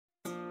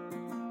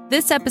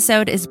This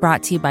episode is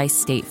brought to you by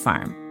State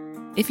Farm.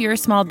 If you're a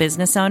small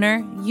business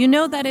owner, you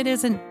know that it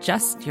isn't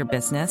just your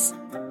business,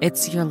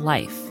 it's your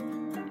life.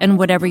 And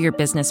whatever your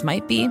business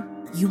might be,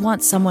 you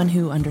want someone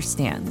who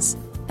understands.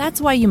 That's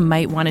why you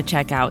might want to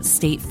check out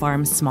State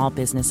Farm Small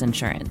Business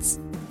Insurance.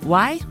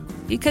 Why?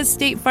 Because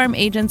State Farm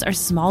agents are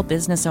small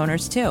business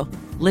owners too,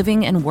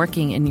 living and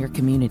working in your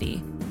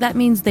community. That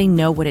means they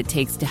know what it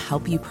takes to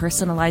help you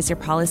personalize your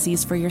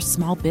policies for your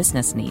small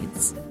business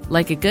needs.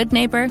 Like a good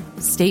neighbor,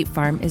 State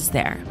Farm is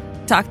there.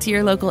 Talk to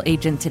your local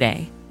agent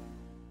today.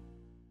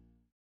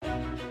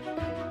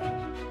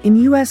 In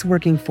U.S.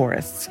 working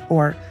forests,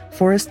 or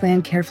forest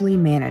land carefully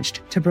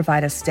managed to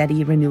provide a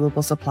steady,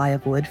 renewable supply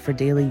of wood for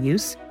daily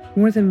use,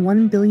 more than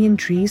 1 billion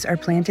trees are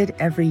planted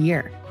every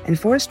year, and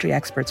forestry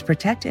experts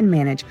protect and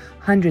manage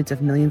hundreds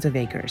of millions of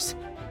acres.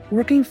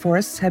 Working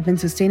forests have been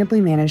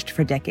sustainably managed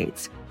for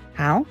decades.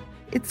 How?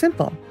 It's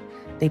simple.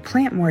 They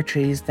plant more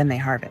trees than they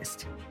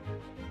harvest.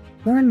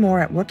 Learn more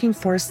at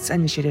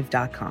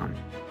workingforestsinitiative.com.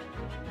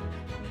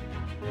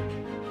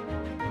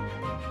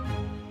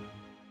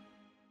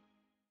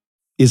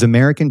 Is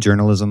American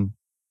journalism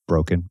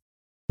broken?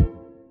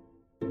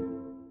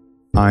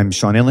 I'm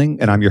Sean Illing,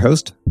 and I'm your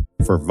host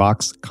for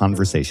Vox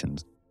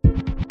Conversations.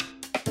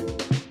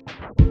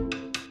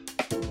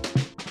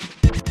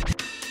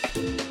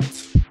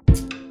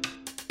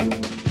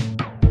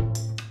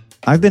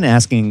 I've been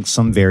asking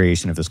some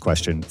variation of this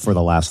question for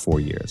the last 4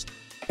 years,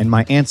 and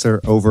my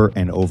answer over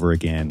and over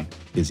again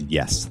is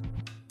yes.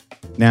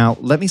 Now,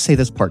 let me say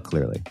this part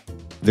clearly.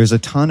 There's a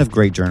ton of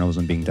great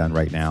journalism being done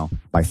right now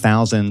by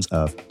thousands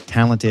of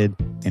talented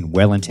and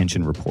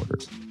well-intentioned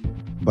reporters.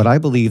 But I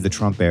believe the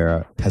Trump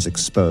era has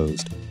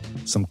exposed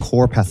some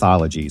core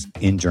pathologies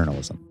in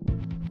journalism.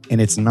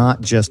 And it's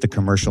not just the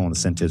commercial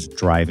incentives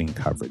driving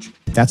coverage.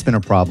 That's been a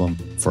problem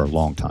for a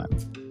long time.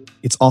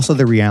 It's also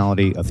the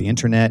reality of the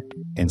internet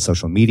and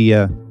social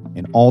media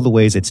and all the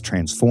ways it's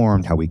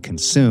transformed how we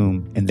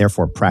consume and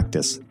therefore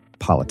practice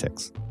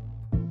politics.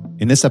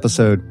 In this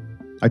episode,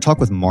 I talk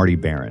with Marty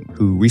Baron,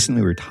 who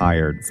recently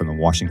retired from the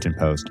Washington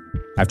Post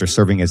after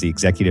serving as the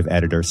executive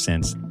editor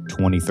since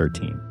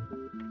 2013.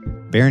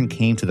 Baron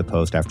came to the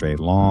Post after a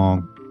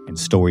long and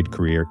storied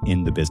career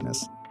in the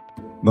business.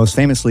 Most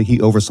famously, he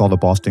oversaw the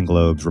Boston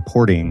Globe's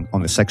reporting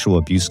on the sexual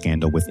abuse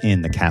scandal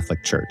within the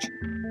Catholic Church,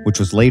 which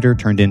was later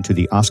turned into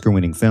the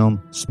Oscar-winning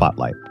film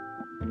Spotlight.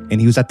 And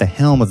he was at the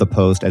helm of the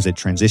Post as it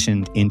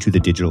transitioned into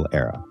the digital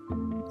era.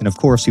 And of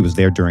course, he was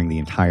there during the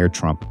entire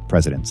Trump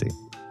presidency.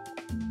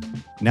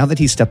 Now that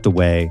he stepped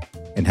away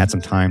and had some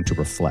time to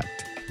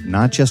reflect,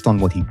 not just on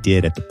what he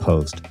did at the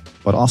Post,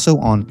 but also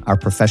on our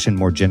profession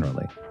more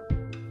generally,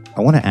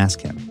 I want to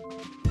ask him,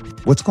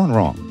 what's gone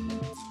wrong?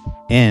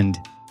 And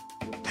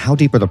how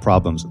deep are the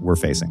problems we're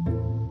facing?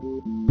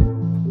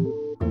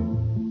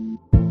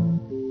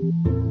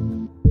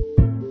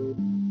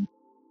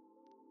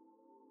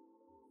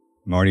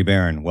 Marty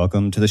Baron,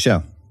 welcome to the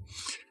show.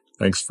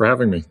 Thanks for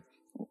having me.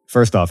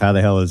 First off, how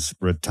the hell is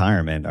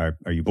retirement? Are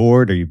you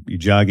bored? Are you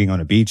jogging on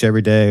a beach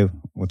every day?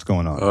 What's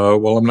going on?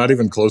 Well, I'm not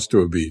even close to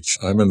a beach.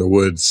 I'm in the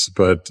woods,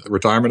 but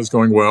retirement is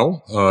going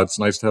well. It's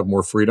nice to have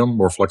more freedom,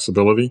 more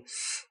flexibility.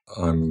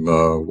 I'm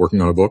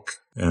working on a book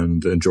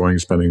and enjoying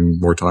spending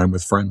more time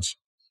with friends.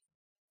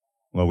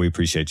 Well, we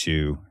appreciate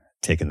you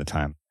taking the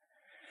time.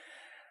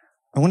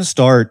 I want to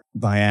start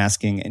by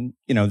asking, and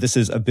this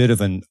is a bit of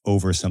an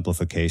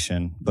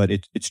oversimplification, but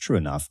it's true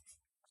enough.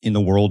 In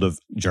the world of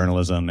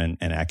journalism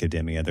and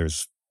academia,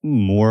 there's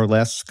more or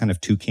less kind of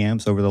two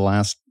camps over the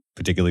last,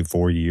 particularly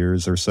 4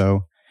 years or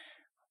so.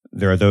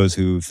 There are those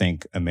who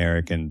think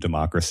American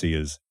democracy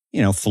is,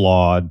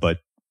 flawed, but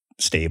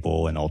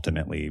stable and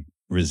ultimately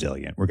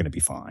resilient. We're going to be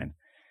fine.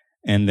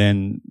 And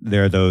then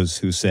there are those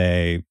who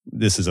say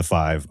this is a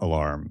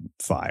 5-alarm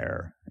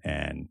fire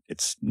and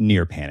it's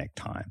near panic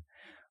time.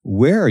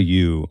 Where are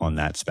you on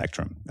that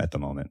spectrum at the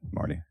moment,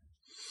 Marty?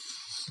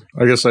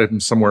 I guess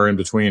I'm somewhere in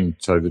between, to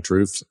tell you the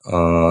truth.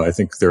 I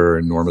think there are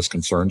enormous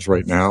concerns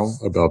right now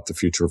about the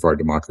future of our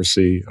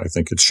democracy. I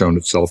think it's shown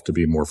itself to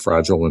be more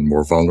fragile and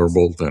more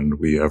vulnerable than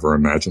we ever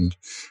imagined.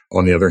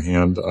 On the other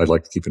hand, I'd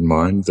like to keep in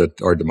mind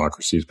that our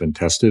democracy has been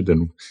tested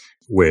in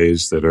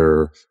ways that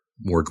are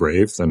more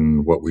grave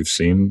than what we've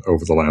seen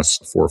over the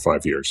last 4 or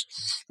 5 years.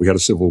 We had a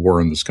civil war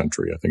in this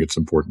country. I think it's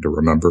important to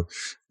remember.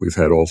 We've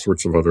had all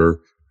sorts of other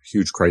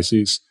huge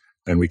crises,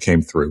 and we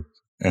came through.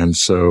 And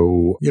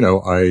so,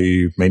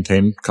 I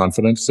maintain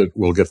confidence that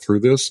we'll get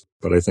through this,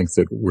 but I think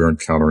that we're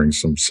encountering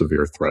some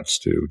severe threats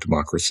to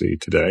democracy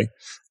today,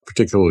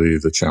 particularly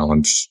the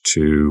challenge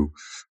to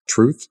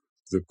truth,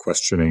 the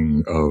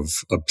questioning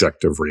of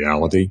objective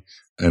reality,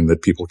 and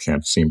that people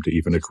can't seem to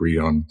even agree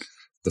on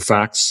the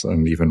facts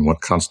and even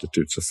what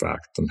constitutes a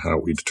fact and how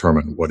we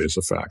determine what is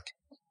a fact.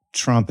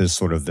 Trump is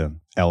sort of the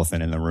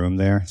elephant in the room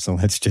there. So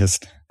let's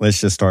just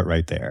start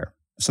right there.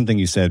 Something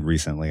you said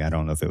recently, I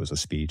don't know if it was a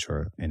speech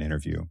or an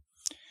interview,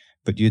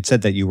 but you had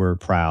said that you were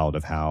proud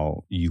of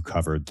how you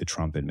covered the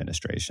Trump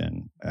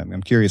administration.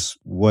 I'm curious,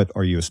 what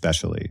are you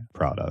especially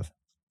proud of?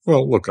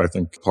 Well, look, I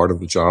think part of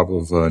the job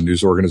of a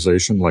news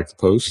organization like the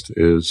Post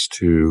is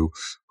to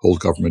hold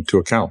government to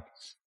account,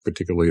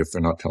 particularly if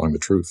they're not telling the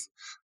truth.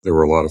 There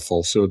were a lot of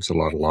falsehoods, a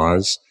lot of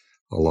lies,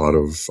 a lot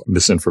of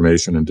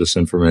misinformation and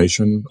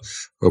disinformation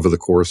over the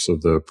course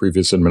of the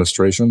previous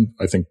administration.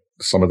 I think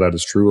some of that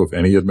is true of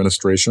any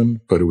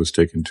administration, but it was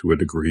taken to a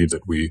degree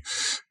that we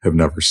have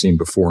never seen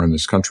before in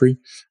this country.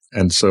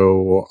 And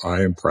so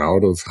I am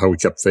proud of how we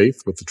kept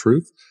faith with the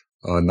truth,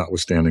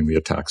 notwithstanding the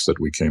attacks that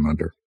we came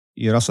under.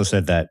 You had also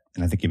said that,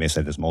 and I think you may have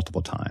said this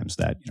multiple times,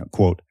 that,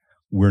 quote,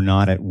 we're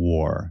not at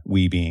war,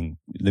 we being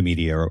the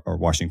media or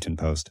Washington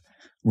Post,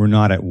 we're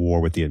not at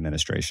war with the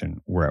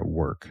administration, we're at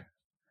work.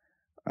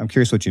 I'm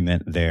curious what you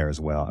meant there as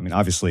well. I mean,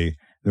 obviously,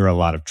 there are a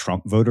lot of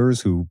Trump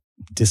voters who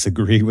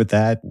disagree with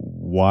that.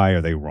 Why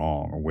are they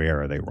wrong, or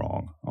where are they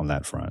wrong on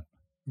that front?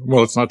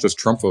 Well, it's not just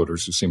Trump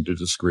voters who seem to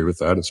disagree with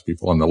that. It's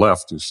people on the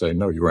left who say,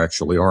 no, you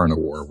actually are in a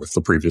war with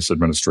the previous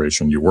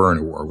administration. You were in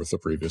a war with the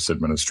previous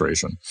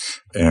administration,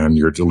 and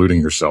you're deluding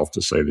yourself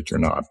to say that you're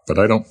not. But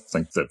I don't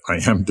think that I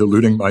am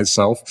deluding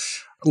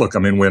myself. Look, I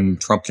mean, when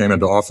Trump came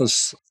into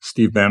office,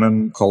 Steve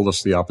Bannon called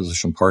us the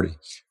opposition party.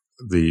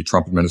 The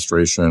Trump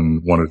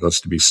administration wanted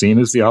us to be seen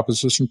as the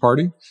opposition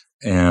party,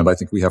 and I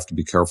think we have to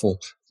be careful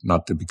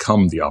not to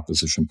become the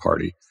opposition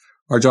party.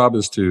 Our job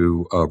is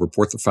to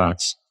report the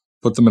facts,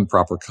 put them in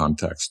proper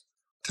context,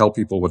 tell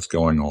people what's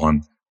going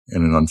on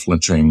in an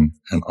unflinching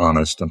and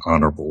honest and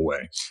honorable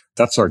way.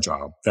 That's our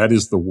job. That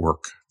is the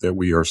work that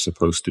we are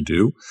supposed to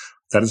do.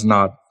 That is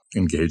not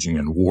engaging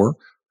in war.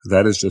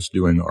 That is just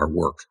doing our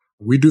work.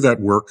 We do that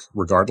work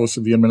regardless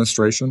of the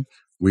administration.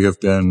 We have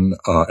been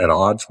at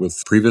odds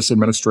with previous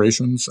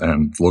administrations,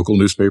 and local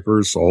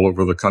newspapers all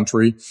over the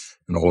country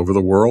and all over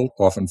the world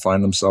often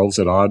find themselves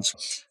at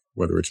odds,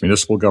 whether it's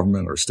municipal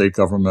government or state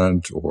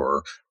government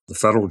or the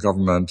federal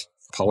government,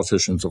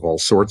 politicians of all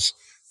sorts.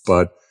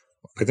 But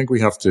I think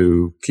we have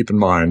to keep in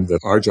mind that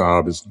our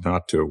job is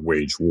not to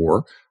wage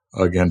war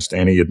against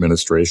any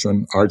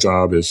administration. Our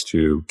job is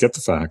to get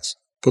the facts,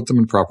 put them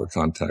in proper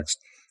context,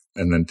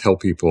 and then tell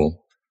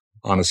people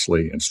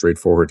honestly and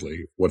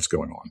straightforwardly what's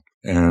going on.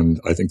 And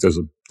I think there's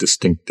a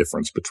distinct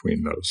difference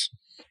between those.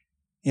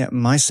 Yeah,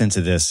 my sense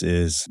of this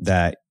is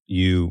that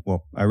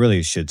I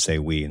really should say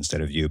we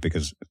instead of you,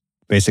 because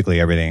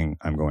basically everything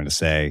I'm going to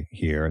say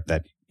here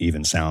that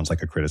even sounds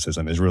like a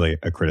criticism is really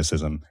a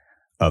criticism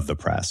of the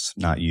press,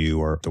 not you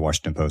or the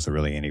Washington Post or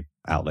really any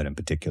outlet in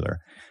particular.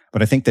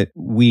 But I think that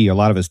a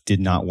lot of us did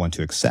not want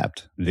to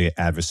accept the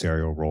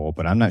adversarial role,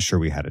 but I'm not sure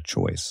we had a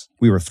choice.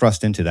 We were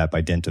thrust into that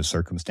by dint of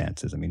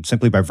circumstances. I mean,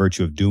 simply by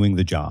virtue of doing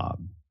the job,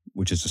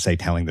 which is to say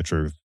telling the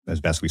truth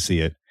as best we see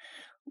it,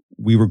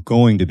 we were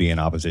going to be an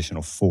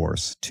oppositional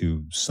force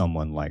to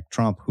someone like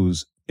Trump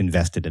who's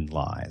invested in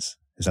lies.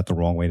 Is that the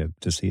wrong way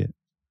to see it?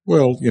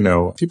 Well,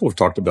 people have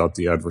talked about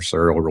the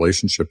adversarial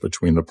relationship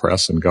between the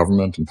press and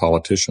government and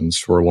politicians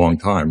for a long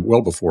time,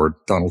 well before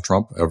Donald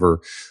Trump ever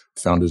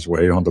found his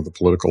way onto the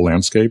political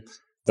landscape.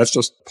 That's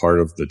just part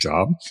of the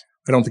job.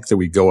 I don't think that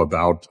we go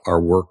about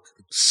our work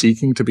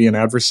seeking to be an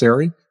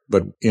adversary,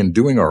 but in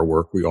doing our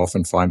work, we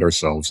often find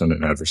ourselves in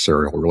an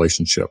adversarial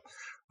relationship.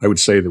 I would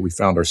say that we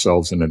found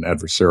ourselves in an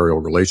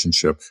adversarial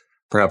relationship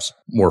perhaps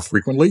more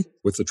frequently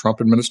with the Trump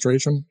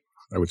administration.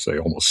 I would say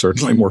almost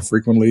certainly more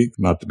frequently,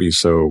 not to be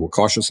so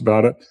cautious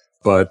about it,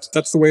 but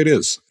that's the way it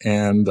is.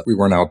 And we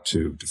weren't out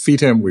to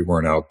defeat him. We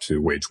weren't out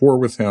to wage war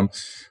with him.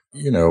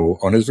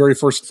 On his very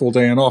first full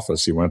day in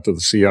office, he went to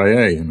the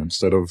CIA, and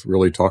instead of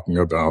really talking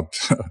about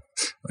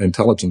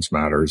intelligence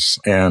matters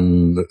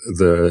and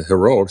the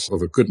heroics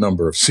of a good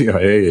number of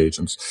CIA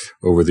agents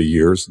over the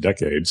years,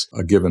 decades,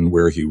 given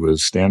where he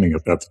was standing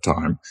at the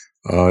time,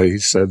 he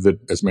said that,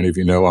 as many of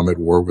you know, I'm at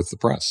war with the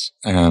press.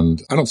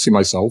 And I don't see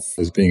myself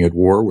as being at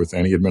war with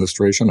any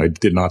administration. I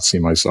did not see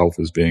myself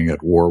as being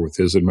at war with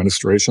his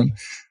administration.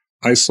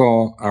 I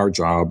saw our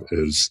job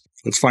as,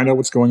 let's find out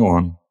what's going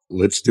on.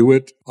 Let's do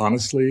it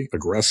honestly,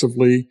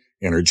 aggressively,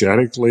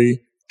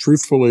 energetically,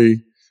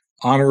 truthfully,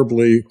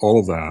 honorably, all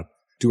of that.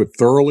 Do it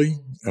thoroughly.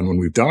 And when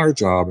we've done our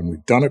job and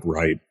we've done it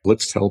right,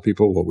 let's tell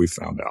people what we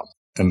found out.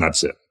 And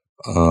that's it.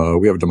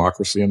 We have a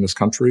democracy in this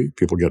country.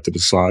 People get to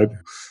decide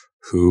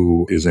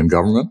who is in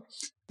government.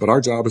 But our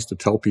job is to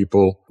tell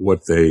people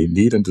what they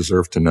need and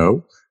deserve to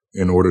know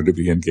in order to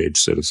be engaged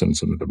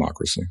citizens in a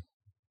democracy.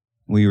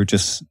 We were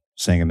just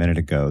saying a minute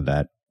ago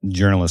that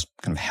journalists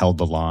kind of held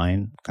the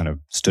line, kind of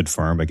stood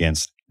firm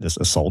against this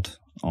assault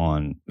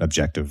on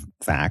objective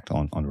fact,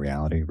 on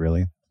reality,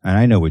 really. And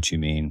I know what you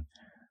mean,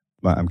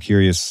 but I'm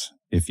curious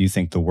if you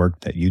think the work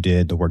that you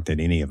did, the work that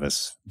any of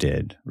us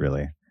did,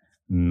 really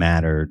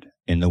mattered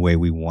in the way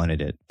we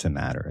wanted it to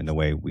matter, in the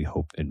way we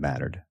hoped it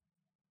mattered.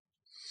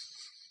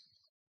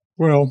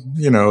 Well,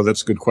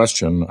 that's a good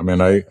question. I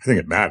mean, I think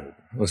it mattered.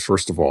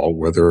 First of all,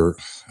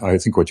 I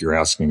think what you're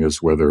asking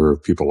is whether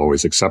people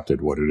always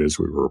accepted what it is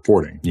we were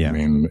reporting. Yeah. I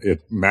mean,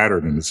 it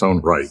mattered in its own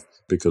right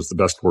because the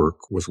best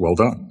work was well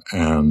done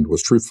and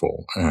was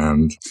truthful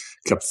and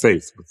kept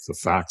faith with the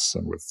facts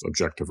and with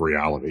objective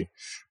reality.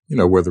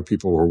 Whether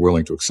people were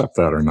willing to accept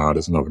that or not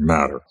is another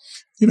matter.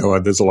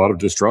 There's a lot of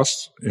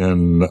distrust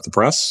in the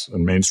press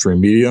and mainstream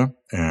media,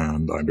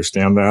 and I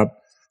understand that.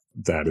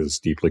 That is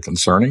deeply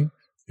concerning.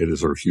 It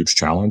is a huge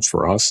challenge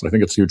for us. I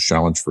think it's a huge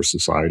challenge for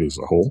society as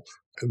a whole,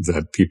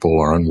 that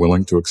people are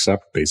unwilling to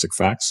accept basic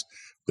facts,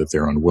 that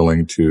they're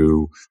unwilling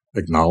to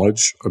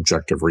acknowledge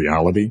objective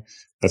reality.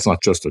 That's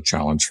not just a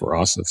challenge for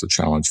us. It's a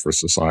challenge for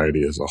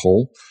society as a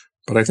whole.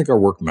 But I think our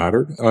work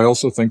mattered. I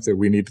also think that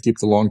we need to keep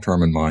the long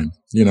term in mind.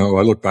 I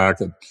look back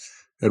at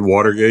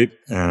Watergate,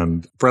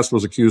 and the press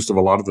was accused of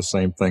a lot of the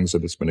same things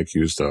that it's been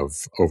accused of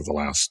over the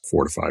last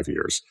 4 to 5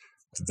 years.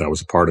 That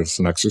was a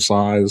partisan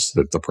exercise,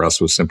 that the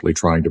press was simply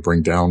trying to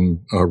bring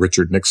down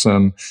Richard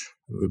Nixon.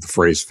 The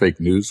phrase fake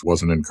news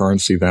wasn't in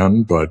currency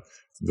then, but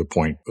the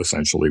point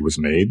essentially was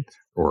made,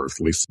 or at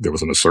least there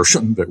was an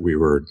assertion that we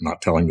were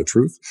not telling the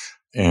truth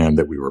and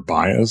that we were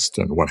biased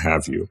and what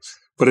have you.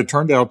 But it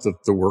turned out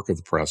that the work of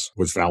the press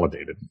was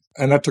validated,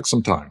 and that took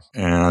some time.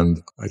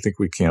 And I think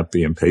we can't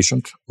be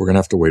impatient. We're going to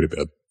have to wait a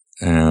bit.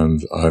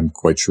 And I'm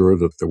quite sure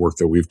that the work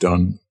that we've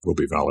done will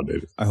be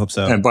validated. I hope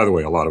so. And by the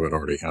way, a lot of it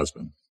already has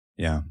been.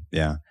 Yeah.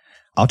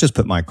 I'll just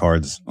put my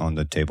cards on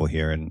the table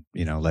here and,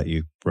 let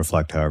you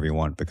reflect however you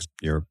want, because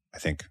you're, I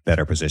think,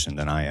 better positioned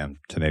than I am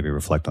to maybe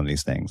reflect on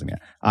these things. I mean,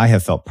 I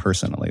have felt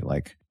personally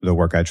like the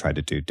work I tried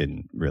to do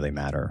didn't really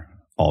matter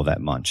all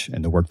that much.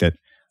 And the work that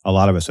a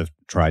lot of us have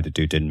tried to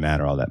do didn't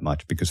matter all that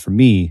much, because for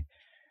me,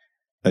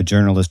 a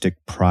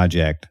journalistic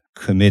project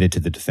committed to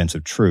the defense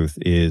of truth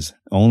is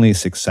only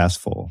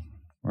successful,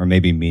 or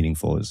maybe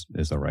meaningful is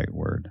the right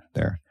word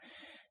there,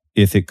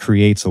 if it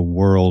creates a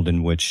world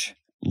in which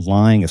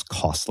lying is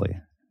costly,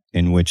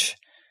 in which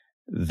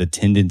the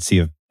tendency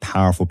of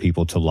powerful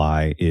people to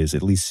lie is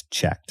at least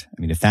checked.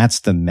 I mean, if that's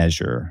the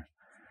measure,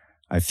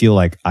 I feel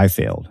like I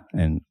failed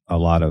and a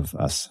lot of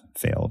us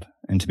failed.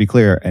 And to be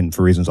clear, and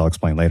for reasons I'll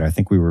explain later, I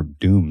think we were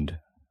doomed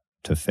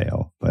to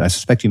fail. But I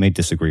suspect you may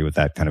disagree with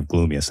that kind of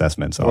gloomy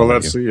assessment. So I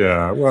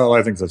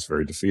think that's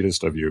very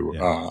defeatist of you.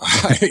 Yeah.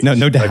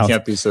 No doubt. I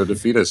can't be so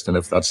defeatist. And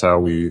if that's how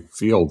we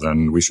feel,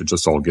 then we should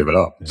just all give it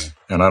up. Yeah.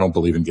 And I don't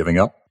believe in giving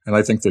up. And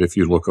I think that if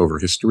you look over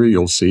history,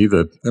 you'll see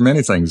that there are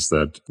many things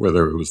that,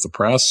 whether it was the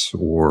press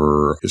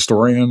or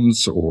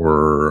historians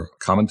or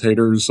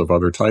commentators of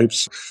other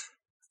types,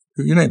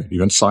 you name it,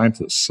 even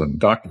scientists and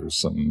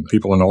doctors and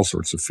people in all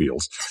sorts of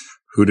fields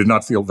who did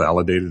not feel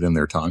validated in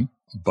their time,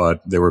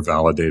 but they were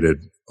validated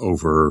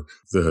over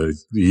the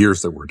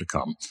years that were to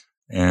come.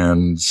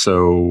 And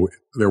so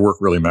their work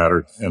really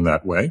mattered in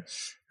that way.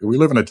 We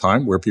live in a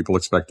time where people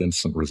expect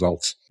instant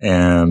results.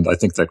 And I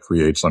think that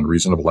creates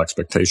unreasonable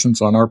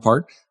expectations on our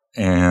part.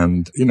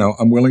 And,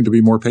 I'm willing to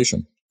be more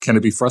patient. Can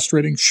it be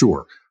frustrating?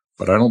 Sure.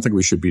 But I don't think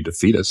we should be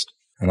defeatist.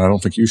 And I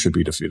don't think you should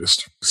be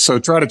defeatist. So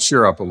try to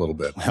cheer up a little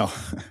bit. Well,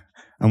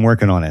 I'm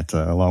working on it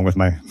along with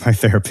my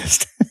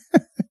therapist.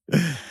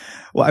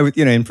 Well,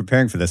 in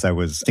preparing for this, I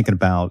was thinking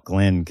about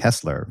Glenn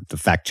Kessler, the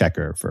fact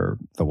checker for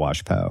the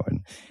WashPo,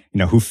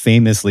 and, who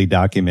famously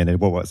documented,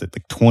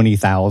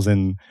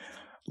 20,000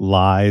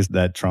 lies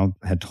that Trump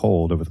had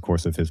told over the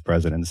course of his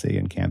presidency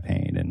and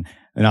campaign.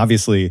 And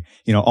obviously,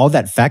 all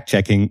that fact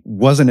checking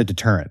wasn't a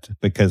deterrent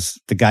because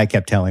the guy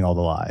kept telling all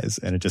the lies.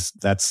 And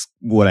that's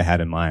what I had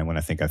in mind when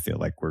I feel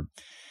like we're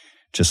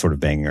just sort of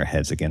banging our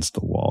heads against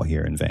the wall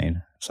here in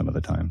vain some of the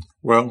time.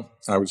 Well,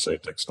 I would say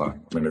it takes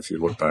time. I mean, if you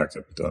look back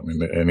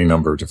at any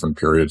number of different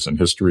periods in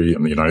history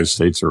in the United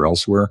States or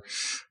elsewhere,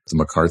 the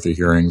McCarthy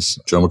hearings,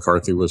 Joe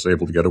McCarthy was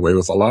able to get away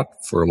with a lot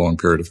for a long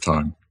period of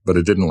time, but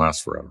it didn't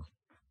last forever.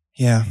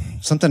 Yeah.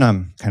 Something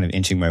I'm kind of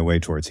inching my way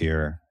towards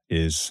here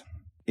is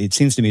it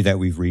seems to me that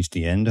we've reached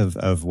the end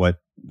of what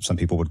some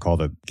people would call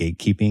the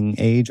gatekeeping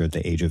age, or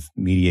the age of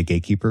media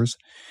gatekeepers.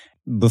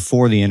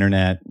 Before the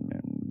internet,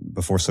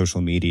 before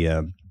social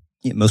media,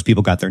 most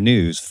people got their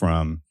news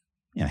from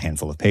a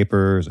handful of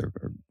papers or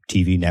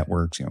TV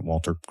networks,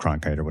 Walter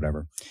Cronkite or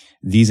whatever.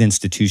 These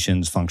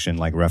institutions function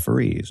like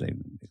referees. They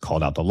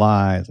called out the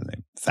lies and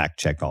they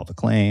fact-checked all the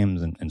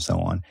claims and so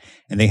on.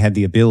 And they had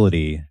the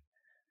ability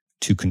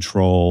to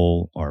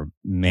control or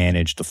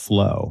manage the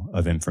flow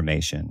of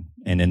information,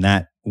 and in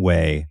that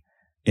way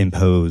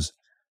impose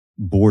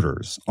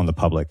borders on the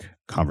public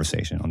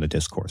conversation, on the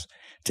discourse.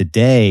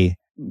 Today,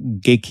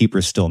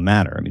 gatekeepers still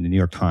matter. I mean, the New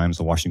York Times,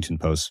 the Washington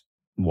Post,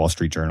 Wall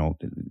Street Journal,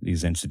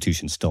 these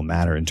institutions still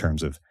matter in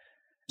terms of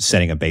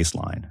setting a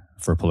baseline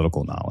for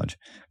political knowledge.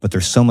 But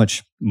there's so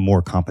much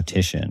more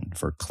competition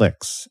for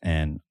clicks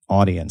and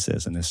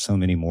audiences, and there's so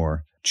many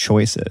more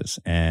choices,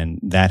 and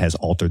that has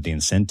altered the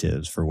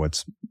incentives for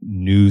what's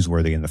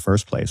newsworthy in the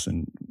first place.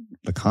 And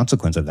the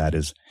consequence of that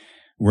is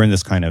we're in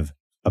this kind of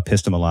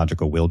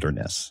epistemological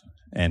wilderness.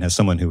 And as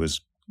someone who was,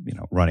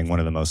 running one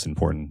of the most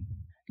important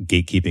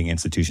gatekeeping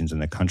institutions in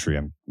the country,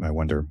 I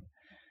wonder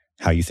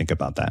how you think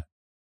about that.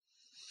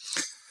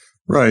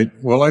 Right.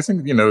 Well, I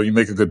think, you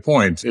make a good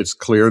point. It's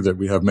clear that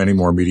we have many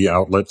more media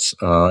outlets,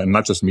 and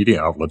not just media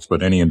outlets,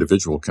 but any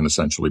individual can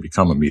essentially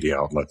become a media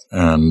outlet.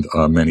 And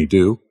many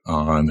do,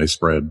 and they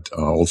spread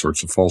all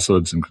sorts of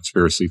falsehoods and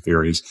conspiracy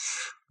theories.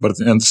 But at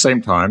the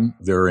same time,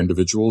 there are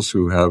individuals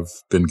who have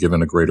been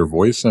given a greater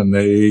voice, and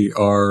they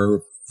are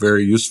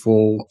very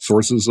useful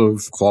sources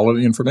of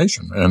quality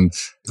information. And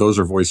those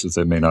are voices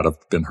that may not have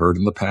been heard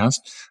in the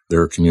past.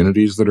 There are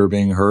communities that are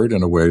being heard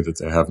in a way that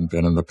they haven't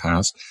been in the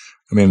past.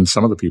 I mean,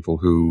 some of the people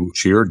who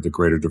cheered the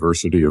greater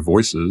diversity of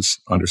voices,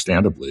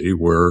 understandably,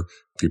 were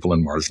people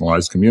in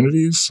marginalized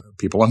communities,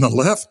 people on the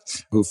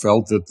left who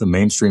felt that the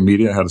mainstream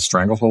media had a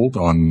stranglehold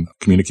on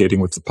communicating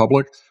with the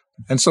public.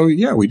 And so,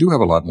 yeah, we do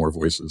have a lot more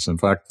voices. In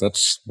fact,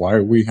 that's why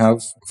we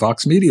have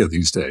Vox Media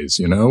these days.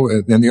 In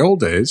the old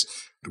days,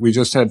 we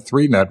just had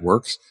 3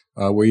 networks.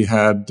 We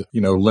had,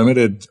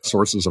 limited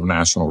sources of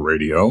national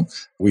radio.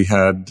 We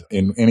had,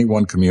 in any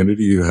one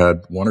community, you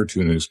had 1 or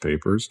 2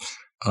 newspapers.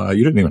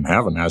 You didn't even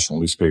have a national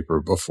newspaper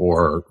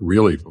before the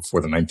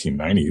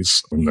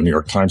 1990s, when the New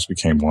York Times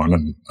became one.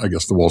 And I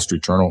guess the Wall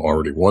Street Journal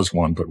already was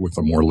one, but with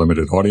a more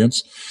limited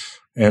audience.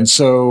 And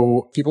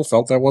so people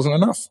felt that wasn't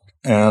enough.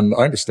 And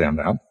I understand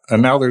that.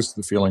 And now there's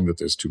the feeling that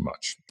there's too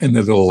much, and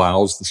that it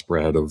allows the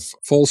spread of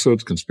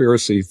falsehoods,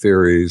 conspiracy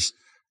theories,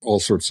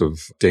 all sorts of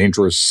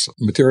dangerous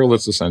material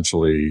that's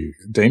essentially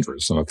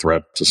dangerous and a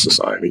threat to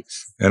society.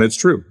 And it's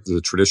true.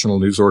 The traditional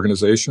news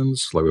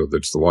organizations, whether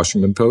it's the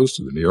Washington Post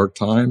or the New York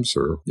Times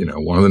or,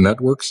 one of the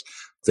networks,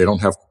 they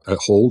don't have a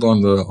hold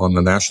on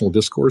the national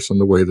discourse in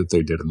the way that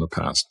they did in the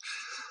past.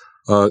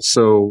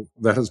 So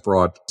that has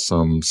brought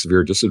some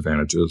severe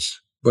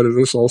disadvantages, but it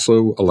has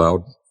also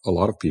allowed a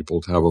lot of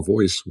people to have a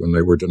voice when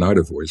they were denied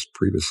a voice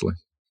previously.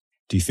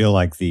 Do you feel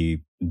like the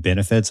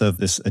benefits of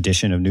this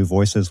addition of new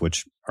voices,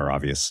 which are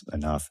obvious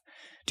enough,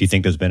 do you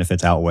think those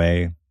benefits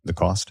outweigh the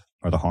cost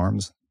or the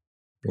harms?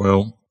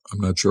 Well, I'm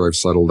not sure I've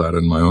settled that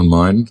in my own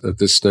mind at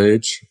this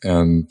stage.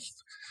 And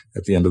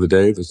at the end of the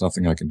day, there's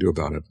nothing I can do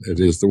about it. It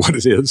is what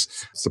it is.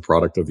 It's the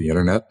product of the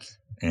internet.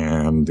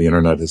 And the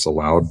internet has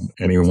allowed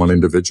any one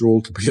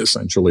individual to be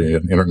essentially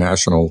an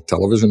international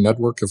television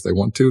network if they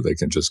want to. They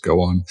can just go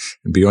on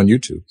and be on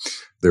YouTube.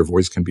 Their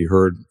voice can be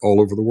heard all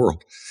over the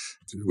world.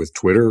 With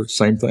Twitter,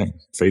 same thing.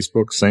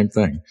 Facebook, same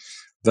thing.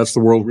 That's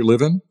the world we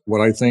live in.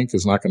 What I think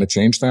is not going to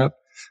change that.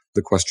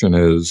 The question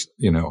is,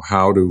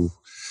 how do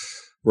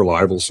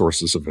reliable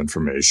sources of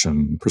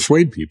information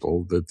persuade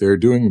people that they're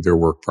doing their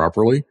work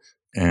properly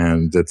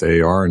and that they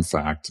are, in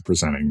fact,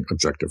 presenting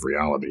objective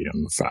reality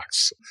and the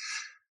facts?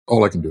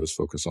 All I can do is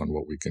focus on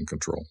what we can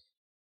control.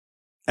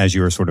 As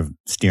you were sort of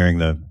steering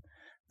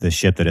the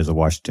ship that is the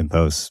Washington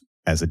Post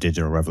as the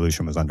digital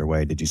revolution was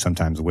underway, did you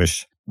sometimes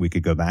wish we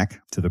could go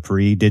back to the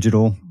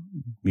pre-digital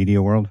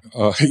media world?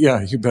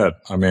 Yeah, you bet.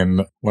 I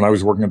mean, when I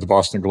was working at the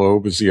Boston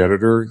Globe as the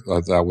editor,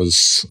 that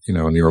was, in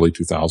the early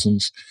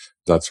 2000s.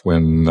 That's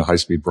when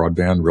high-speed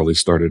broadband really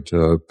started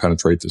to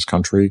penetrate this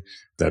country.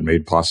 That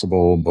made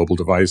possible mobile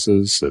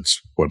devices.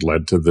 It's what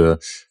led to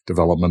the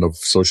development of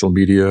social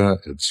media.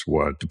 It's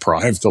what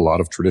deprived a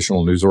lot of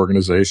traditional news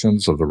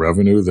organizations of the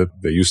revenue that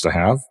they used to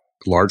have,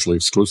 largely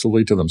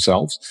exclusively to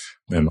themselves.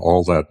 And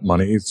all that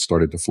money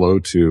started to flow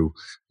to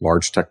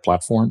large tech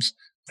platforms.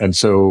 And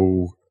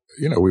so,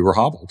 we were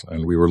hobbled,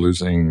 and we were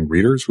losing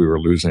readers. We were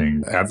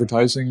losing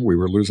advertising. We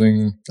were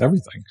losing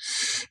everything.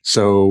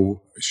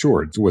 So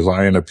sure, was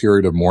I in a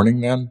period of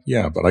mourning then?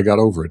 Yeah, but I got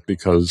over it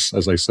because,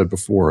 as I said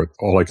before,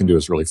 all I can do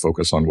is really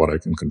focus on what I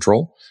can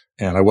control.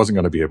 And I wasn't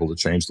going to be able to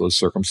change those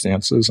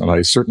circumstances. And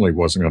I certainly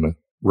wasn't going to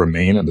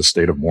remain in a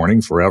state of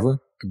mourning forever,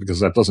 because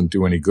that doesn't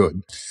do any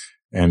good.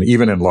 And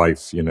even in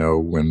life,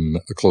 when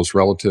a close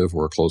relative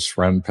or a close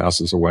friend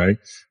passes away,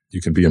 you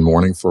can be in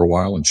mourning for a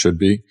while and should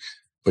be,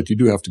 but you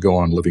do have to go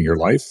on living your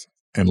life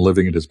and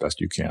living it as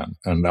best you can.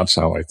 And that's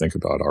how I think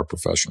about our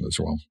profession as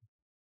well.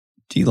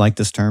 Do you like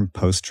this term,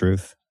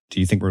 post-truth? Do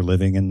you think we're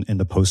living in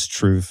the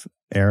post-truth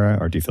era,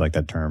 or do you feel like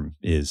that term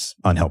is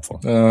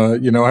unhelpful?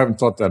 I haven't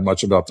thought that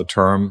much about the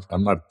term.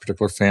 I'm not a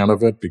particular fan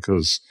of it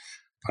because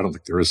I don't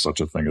think there is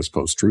such a thing as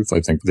post-truth. I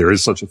think there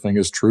is such a thing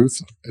as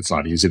truth. It's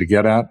not easy to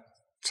get at.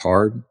 It's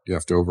hard. You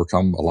have to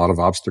overcome a lot of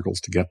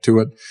obstacles to get to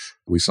it.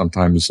 We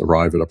sometimes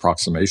arrive at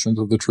approximations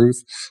of the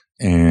truth.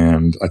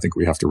 And I think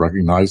we have to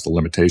recognize the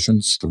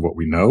limitations to what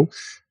we know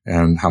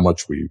and how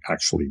much we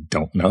actually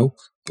don't know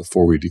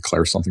before we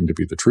declare something to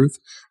be the truth.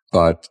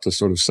 But to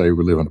sort of say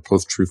we live in a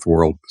post-truth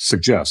world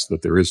suggests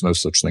that there is no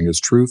such thing as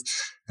truth,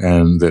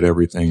 and that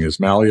everything is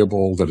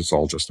malleable, that it's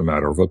all just a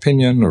matter of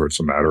opinion, or it's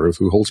a matter of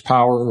who holds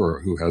power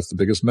or who has the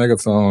biggest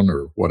megaphone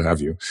or what have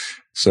you.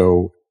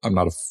 So I'm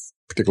not a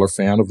particular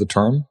fan of the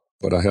term,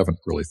 but I haven't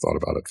really thought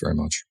about it very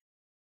much.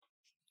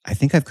 I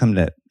think I've come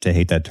to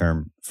hate that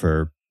term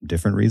for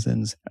different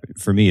reasons.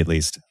 For me, at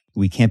least,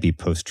 we can't be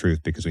post-truth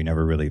because we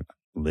never really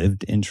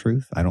lived in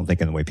truth. I don't think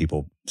in the way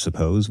people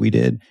suppose we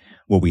did.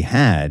 What we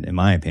had, in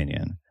my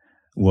opinion,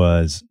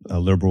 was a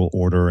liberal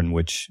order in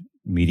which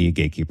media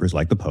gatekeepers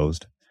like the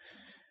Post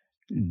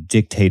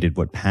dictated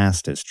what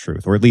passed as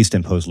truth, or at least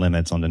imposed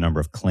limits on the number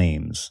of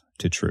claims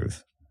to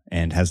truth.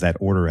 And has that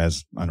order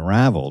has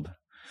unraveled,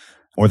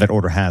 or that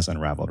order has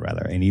unraveled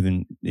rather, and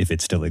even if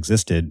it still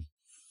existed,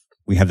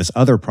 we have this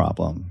other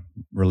problem,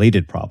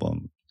 related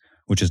problem,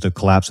 which is the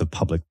collapse of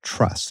public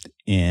trust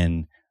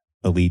in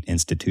elite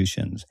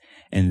institutions.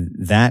 And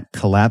that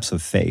collapse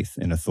of faith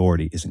in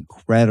authority is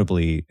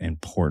incredibly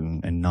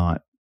important and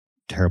not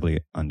terribly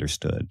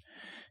understood.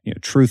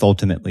 Truth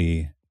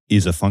ultimately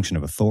is a function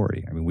of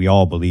authority. I mean, we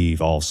all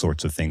believe all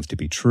sorts of things to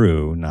be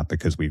true, not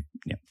because we've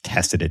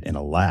tested it in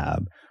a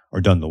lab or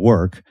done the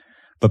work,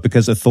 but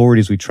because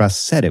authorities we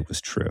trust said it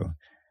was true.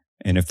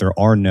 And if there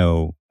are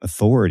no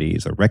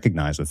authorities or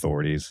recognized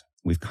authorities,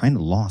 we've kind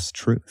of lost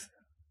truth.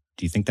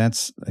 Do you think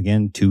that's,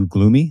 again, too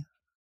gloomy?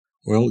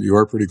 Well, you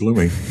are pretty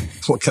gloomy.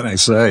 What can I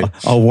say?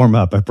 I'll warm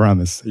up, I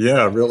promise.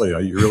 Yeah, really.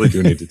 You really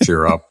do need to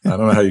cheer up. I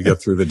don't know how you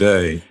get through the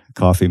day.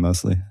 Coffee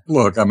mostly.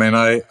 Look, I mean,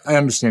 I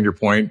understand your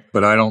point,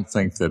 but I don't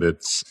think that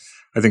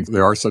I think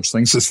there are such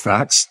things as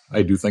facts.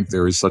 I do think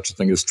there is such a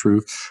thing as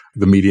truth.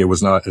 The media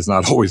has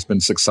not always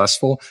been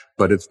successful,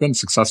 but it's been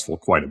successful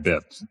quite a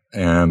bit.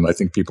 And I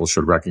think people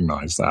should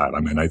recognize that. I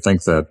mean, I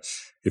think that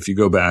if you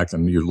go back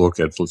and you look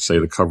at, let's say,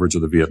 the coverage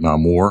of the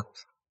Vietnam War,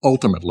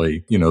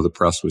 ultimately, the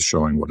press was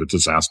showing what a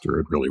disaster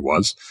it really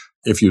was.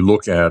 If you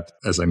look at,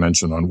 as I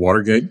mentioned on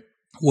Watergate,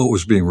 what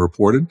was being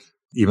reported,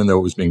 even though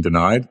it was being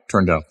denied,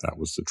 turned out that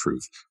was the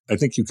truth. I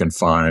think you can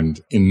find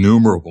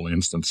innumerable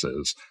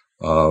instances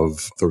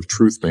of the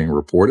truth being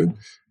reported,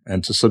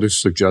 and to sort of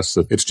suggest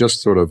that it's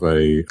just sort of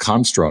a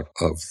construct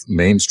of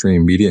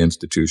mainstream media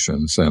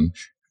institutions and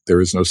there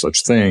is no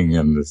such thing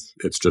and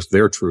it's just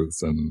their truth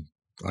and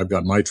I've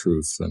got my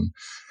truth. And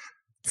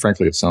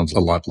frankly, it sounds a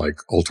lot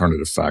like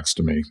alternative facts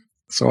to me.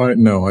 So I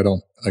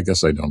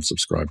guess I don't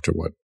subscribe to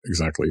what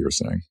exactly you're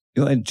saying.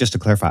 And just to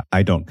clarify,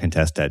 I don't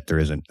contest that there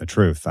isn't a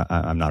truth.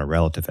 I'm not a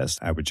relativist.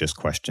 I would just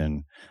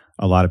question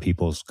a lot of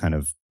people's kind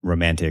of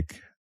romantic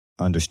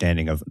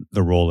understanding of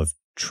the role of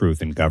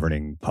truth in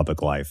governing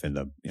public life in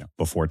the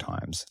before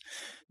times.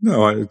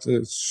 No,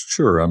 it's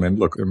sure. I mean,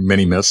 look, there are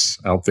many myths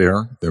out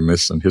there. There are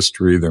myths in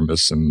history. There are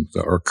myths in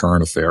our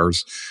current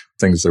affairs.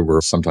 Things that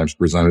were sometimes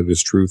presented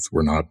as truth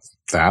were not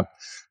that.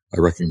 I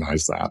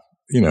recognize that.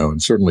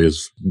 And certainly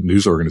as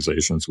news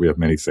organizations, we have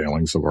many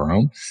failings of our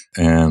own,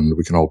 and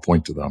we can all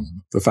point to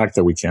them. The fact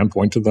that we can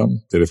point to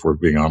them, that if we're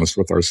being honest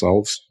with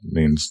ourselves,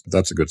 means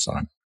that's a good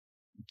sign.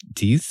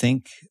 Do you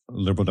think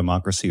liberal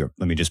democracy, or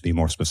let me just be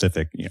more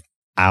specific,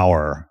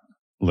 our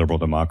liberal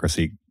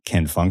democracy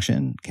can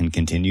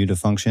continue to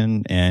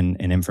function in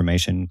an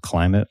information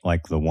climate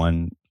like the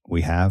one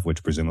we have,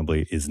 which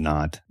presumably is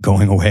not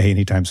going away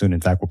anytime soon? In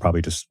fact, will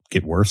probably just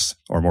get worse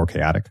or more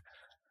chaotic.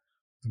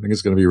 I think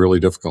it's going to be really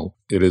difficult.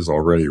 It is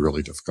already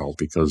really difficult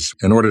because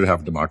in order to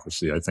have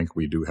democracy, I think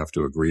we do have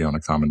to agree on a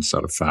common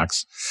set of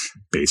facts,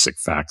 basic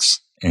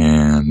facts.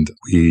 And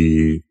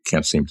we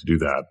can't seem to do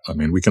that. I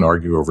mean, we can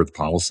argue over the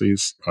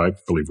policies. I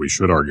believe we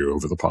should argue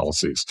over the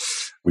policies.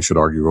 We should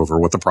argue over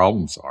what the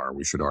problems are.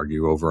 We should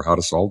argue over how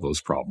to solve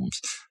those problems.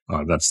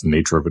 That's the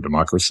nature of a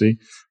democracy.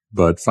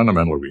 But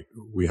fundamentally,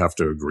 we have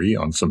to agree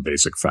on some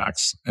basic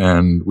facts.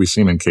 And we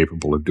seem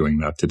incapable of doing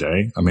that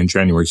today. I mean,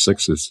 January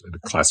 6th is a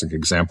classic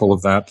example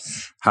of that.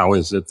 How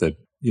is it that,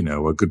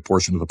 a good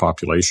portion of the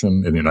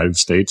population in the United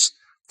States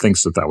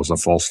thinks that was a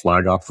false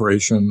flag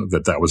operation,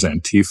 that was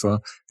Antifa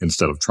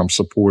instead of Trump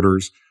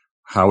supporters?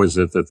 How is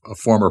it that a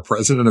former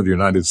president of the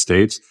United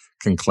States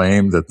can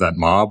claim that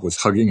mob was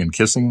hugging and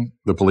kissing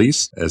the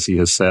police, as he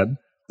has said?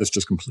 That's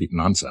just complete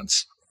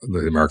nonsense.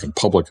 The American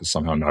public is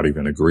somehow not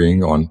even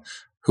agreeing on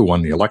who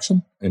won the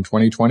election in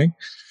 2020,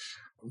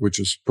 which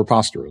is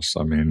preposterous.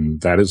 I mean,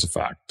 that is a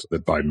fact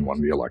that Biden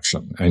won the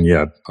election. And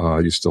yet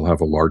you still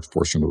have a large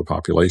portion of the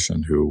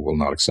population who will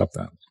not accept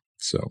that.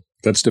 So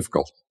that's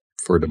difficult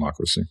for a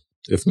democracy,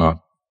 if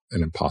not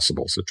an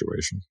impossible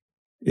situation.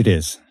 It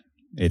is.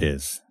 It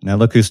is. Now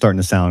look who's starting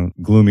to sound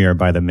gloomier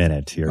by the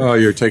minute here. Oh,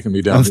 you're taking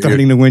me down. I'm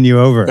starting to win you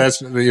over.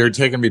 You're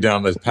taking me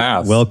down this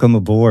path. Welcome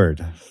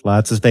aboard.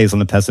 Lots of space on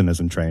the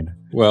pessimism train.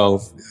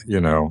 Well,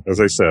 as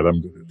I said,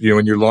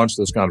 when you launched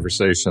this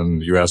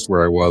conversation, you asked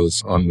where I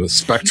was on the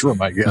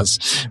spectrum, I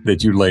guess,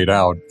 that you laid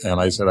out.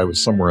 And I said I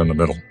was somewhere in the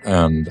middle.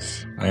 And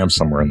I am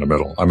somewhere in the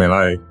middle. I mean,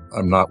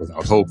 I'm not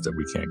without hope that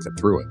we can't get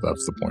through it.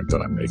 That's the point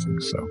that I'm making.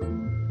 So.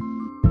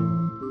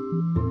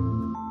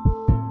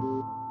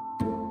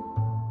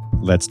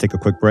 Let's take a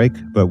quick break,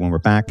 but when we're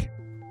back,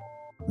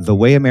 the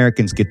way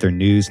Americans get their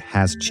news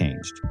has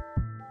changed.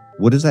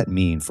 What does that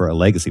mean for a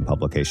legacy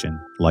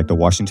publication like the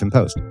Washington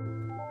Post?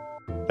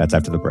 That's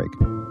after the break.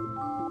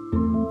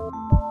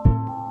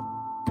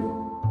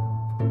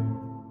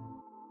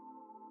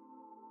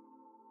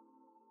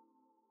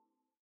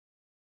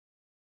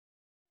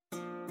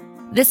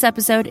 This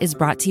episode is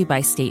brought to you by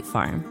State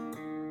Farm.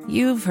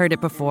 You've heard it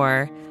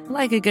before.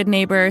 Like a good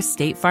neighbor,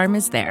 State Farm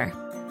is there.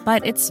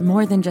 But it's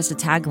more than just a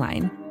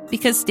tagline.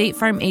 Because State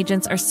Farm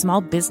agents are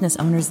small business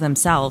owners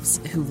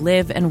themselves who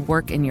live and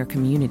work in your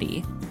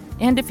community.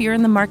 And if you're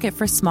in the market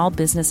for small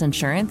business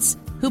insurance,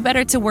 who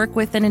better to work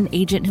with than an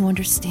agent who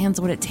understands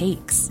what it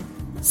takes?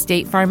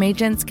 State Farm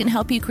agents can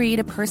help you create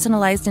a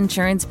personalized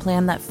insurance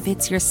plan that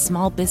fits your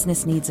small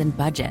business needs and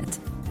budget.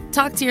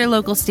 Talk to your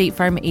local State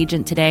Farm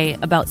agent today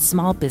about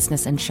small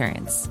business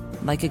insurance.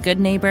 Like a good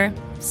neighbor,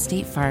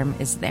 State Farm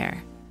is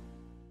there.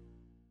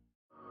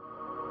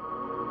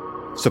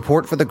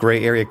 Support for the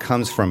gray area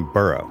comes from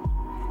Burrow.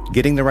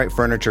 Getting the right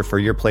furniture for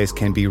your place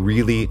can be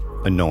really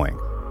annoying.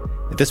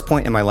 At this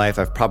point in my life,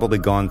 I've probably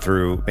gone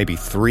through maybe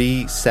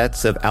 3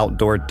 sets of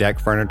outdoor deck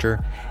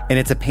furniture, and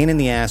it's a pain in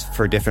the ass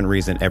for a different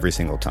reason every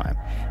single time.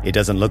 It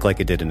doesn't look like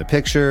it did in the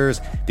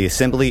pictures, the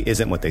assembly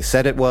isn't what they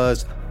said it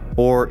was,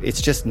 or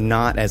it's just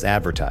not as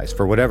advertised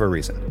for whatever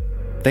reason.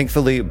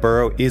 Thankfully,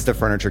 Burrow is the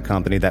furniture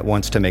company that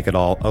wants to make it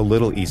all a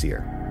little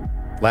easier.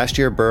 Last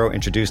year, Burrow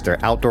introduced their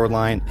outdoor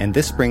line, and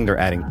this spring they're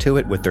adding to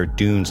it with their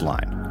Dunes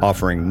line,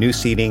 offering new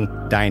seating,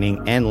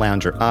 dining, and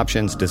lounger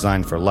options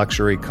designed for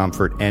luxury,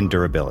 comfort, and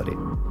durability.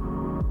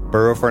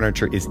 Burrow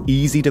furniture is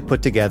easy to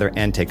put together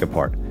and take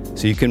apart,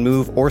 so you can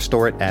move or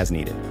store it as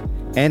needed.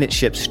 And it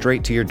ships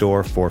straight to your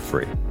door for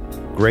free.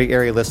 Gray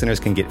Area listeners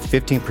can get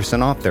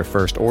 15% off their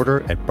first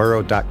order at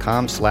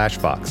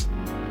burrow.com/Vox.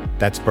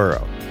 That's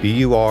Burrow,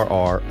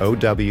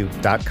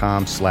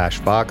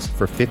 BURROW.com/Vox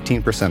for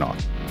 15%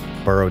 off.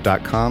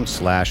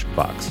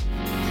 burrow.com/Vox.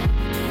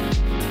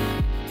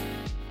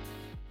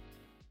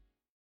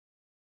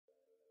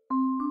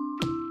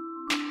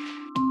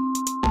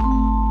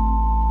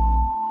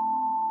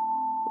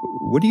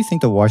 What do you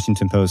think the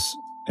Washington Post,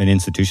 an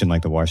institution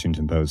like the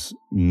Washington Post,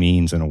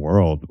 means in a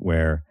world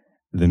where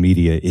the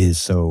media is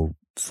so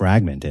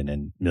fragmented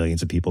and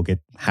millions of people get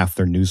half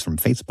their news from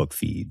Facebook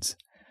feeds?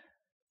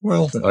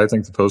 Well, I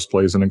think the Post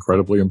plays an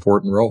incredibly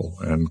important role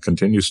and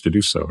continues to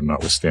do so,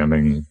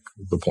 notwithstanding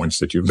the points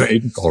that you've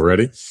made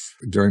already.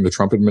 During the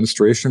Trump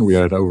administration, we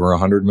had over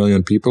 100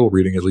 million people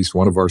reading at least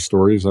one of our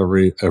stories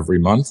every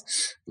month.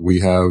 We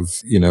have,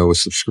 a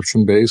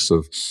subscription base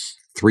of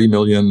 3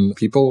 million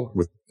people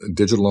with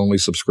digital-only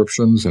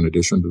subscriptions, in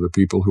addition to the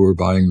people who are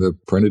buying the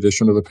print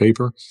edition of the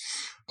paper.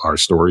 Our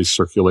stories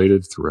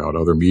circulated throughout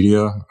other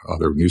media.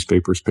 Other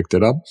newspapers picked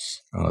it up.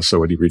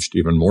 So it reached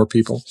even more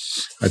people.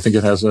 I think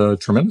it has a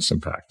tremendous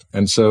impact.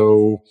 And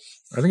so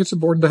I think it's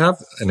important to have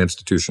an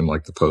institution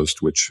like the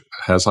Post, which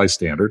has high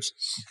standards,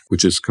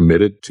 which is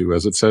committed to,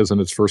 as it says in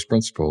its first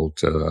principle,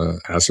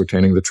 to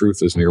ascertaining the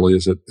truth as nearly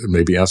as it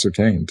may be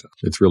ascertained.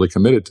 It's really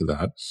committed to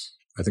that.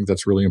 I think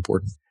that's really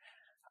important.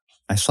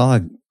 I saw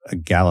a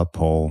Gallup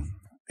poll.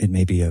 It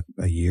may be a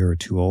year or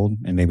two old,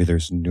 and maybe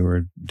there's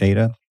newer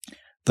data.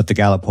 But the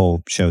Gallup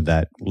poll showed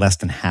that less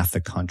than half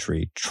the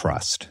country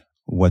trust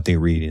what they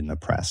read in the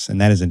press. And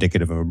that is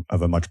indicative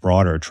of a much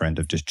broader trend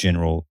of just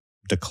general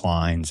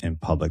declines in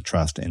public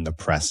trust in the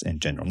press in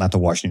general. Not the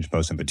Washington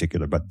Post in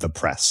particular, but the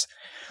press.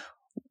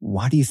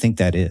 Why do you think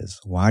that is?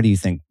 Why do you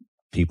think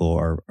people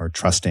are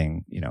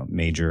trusting,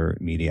 major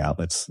media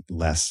outlets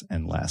less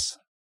and less?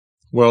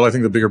 Well, I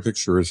think the bigger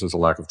picture is there's a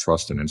lack of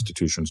trust in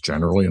institutions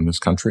generally in this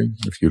country.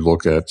 If you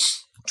look at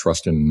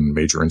trust in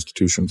major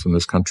institutions in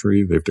this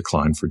country, they've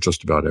declined for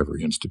just about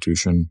every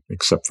institution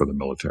except for the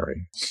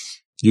military.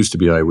 Used to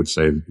be, I would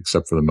say,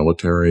 except for the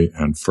military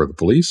and for the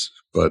police,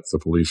 but the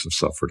police have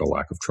suffered a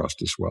lack of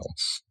trust as well.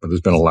 But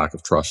there's been a lack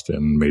of trust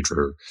in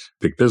major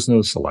big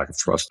business, a lack of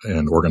trust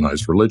in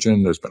organized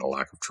religion. There's been a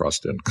lack of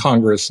trust in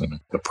Congress and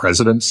the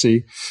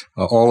presidency.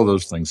 All of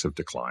those things have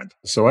declined.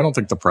 So I don't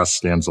think the press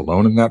stands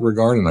alone in that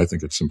regard, and I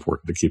think it's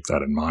important to keep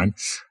that in mind.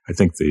 I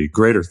think the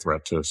greater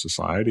threat to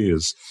society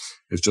is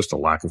just a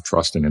lack of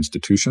trust in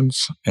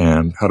institutions.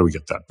 And how do we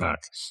get that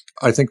back?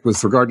 I think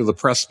with regard to the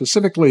press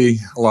specifically,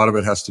 a lot of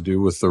it has to do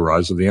with the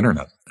rise of the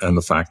internet. And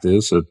the fact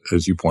is that,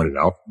 as you pointed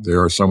out,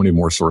 there are so many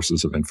more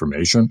sources of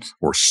information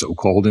or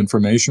so-called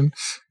information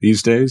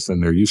these days than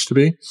there used to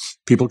be.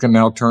 People can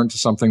now turn to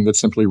something that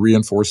simply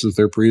reinforces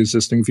their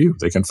pre-existing view.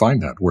 They can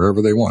find that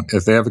wherever they want.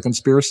 If they have a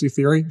conspiracy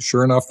theory,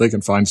 sure enough, they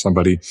can find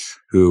somebody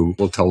who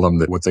will tell them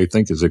that what they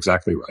think is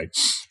exactly right.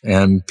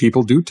 And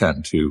people do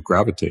tend to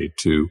gravitate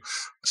to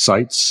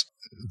sites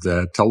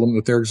that tell them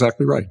that they're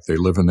exactly right. They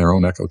live in their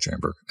own echo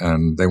chamber,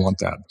 and they want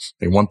that.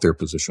 They want their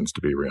positions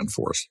to be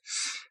reinforced.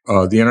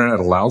 The internet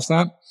allows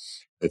that.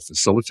 It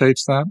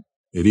facilitates that.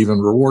 It even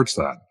rewards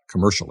that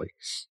commercially.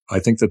 I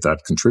think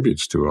that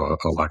contributes to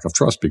a lack of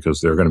trust,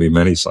 because there are going to be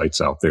many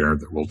sites out there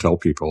that will tell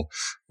people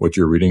what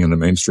you're reading in the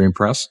mainstream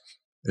press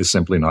is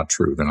simply not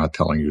true. They're not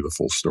telling you the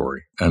full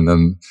story. And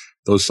then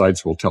those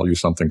sites will tell you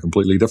something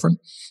completely different.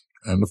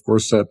 And of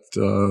course, that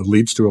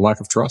leads to a lack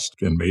of trust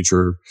in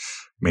major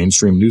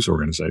mainstream news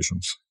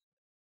organizations.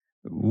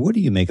 What do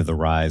you make of the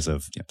rise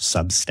of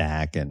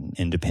Substack and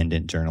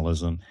independent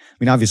journalism? I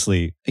mean,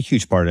 obviously, a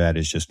huge part of that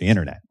is just the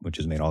internet, which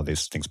has made all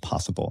these things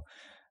possible.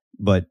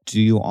 But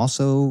do you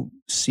also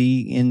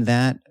see in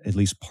that, at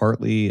least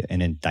partly,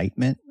 an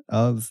indictment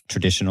of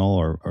traditional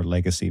or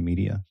legacy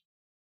media?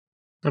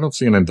 I don't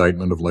see an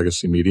indictment of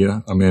legacy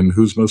media. I mean,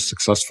 who's most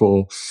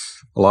successful?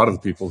 A lot of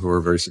the people who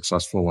are very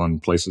successful on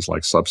places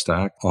like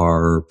Substack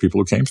are people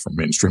who came from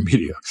mainstream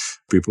media,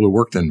 people who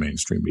worked in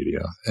mainstream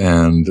media,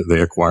 and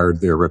they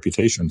acquired their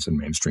reputations in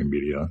mainstream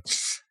media.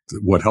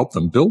 what helped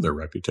them build their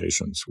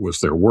reputations was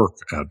their work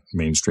at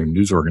mainstream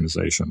news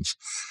organizations.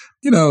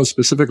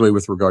 Specifically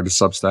with regard to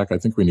Substack, I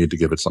think we need to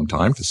give it some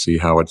time to see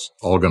how it's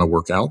all going to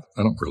work out.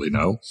 I don't really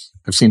know.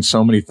 I've seen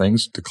so many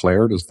things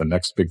declared as the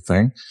next big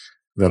thing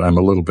that I'm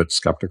a little bit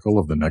skeptical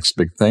of the next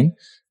big thing.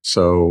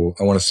 So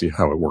I want to see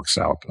how it works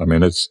out. I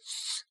mean, it's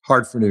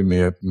hard for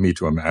me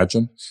to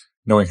imagine,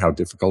 knowing how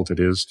difficult it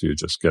is to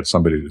just get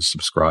somebody to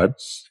subscribe,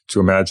 to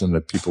imagine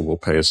that people will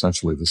pay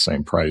essentially the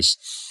same price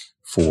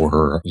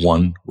for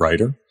one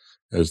writer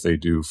as they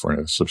do for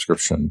a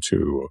subscription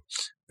to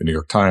the New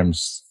York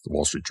Times, the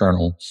Wall Street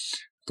Journal,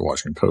 the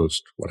Washington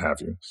Post, what have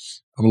you.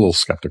 I'm a little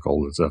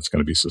skeptical that that's going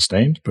to be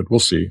sustained, but we'll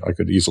see. I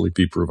could easily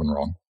be proven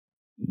wrong.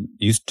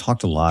 You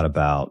talked a lot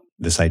about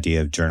this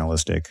idea of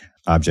journalistic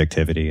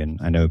objectivity, and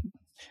I know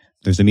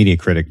there's a media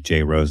critic,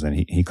 Jay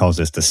Rosen. He calls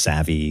this the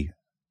savvy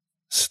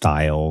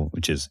style,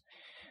 which is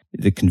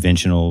the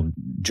conventional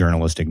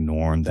journalistic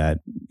norm that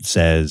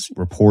says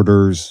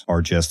reporters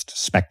are just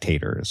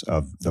spectators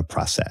of the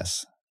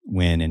process,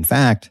 when in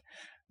fact,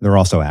 they're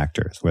also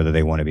actors, whether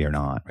they want to be or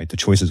not, right? The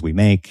choices we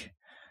make,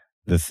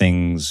 the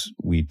things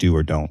we do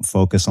or don't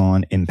focus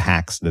on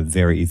impacts the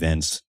very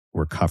events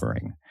we're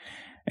covering.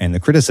 And the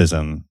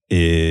criticism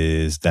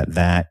is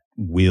that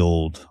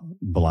willed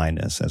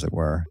blindness, as it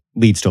were,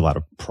 leads to a lot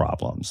of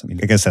problems. I mean,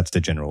 I guess that's the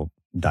general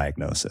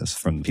diagnosis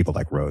from people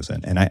like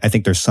Rosen. And I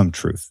think there's some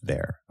truth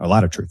there, a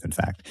lot of truth, in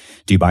fact.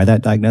 Do you buy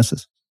that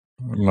diagnosis?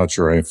 I'm not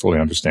sure I fully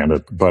understand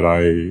it, but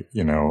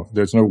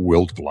there's no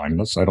willed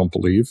blindness, I don't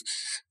believe.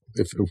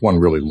 If one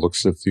really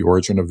looks at the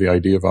origin of the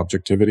idea of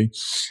objectivity,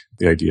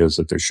 the idea is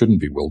that there shouldn't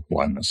be willed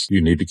blindness.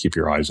 You need to keep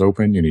your eyes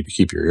open. You need to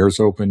keep your ears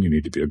open. You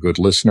need to be a good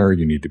listener.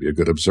 You need to be a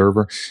good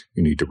observer.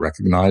 You need to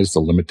recognize the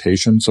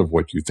limitations of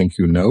what you think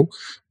you know,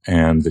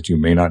 and that you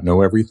may not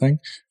know everything,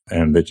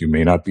 and that you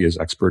may not be as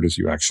expert as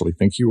you actually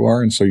think you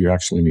are. And so you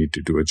actually need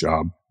to do a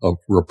job of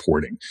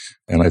reporting.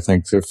 And I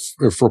think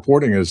if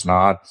reporting is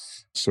not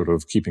sort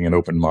of keeping an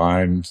open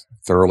mind,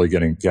 thoroughly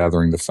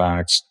gathering the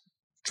facts,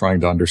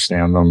 trying to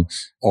understand them,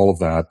 all of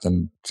that,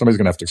 then somebody's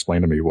going to have to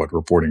explain to me what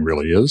reporting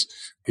really is.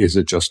 Is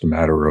it just a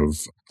matter of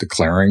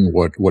declaring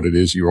what it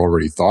is you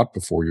already thought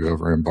before you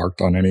ever embarked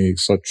on any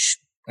such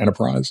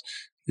enterprise?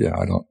 Yeah,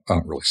 I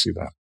don't really see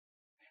that.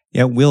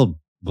 Yeah, willed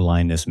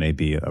blindness may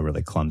be a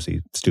really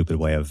clumsy, stupid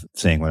way of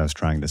saying what I was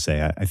trying to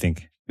say. I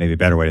think maybe a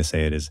better way to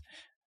say it is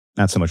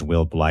not so much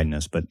willed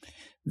blindness, but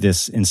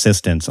this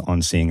insistence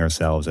on seeing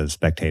ourselves as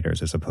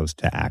spectators as opposed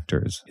to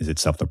actors is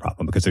itself the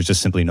problem, because there's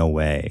just simply no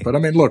way. But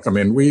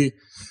we,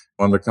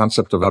 on the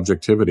concept of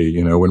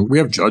objectivity, when we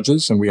have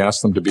judges and we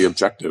ask them to be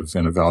objective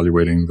in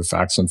evaluating the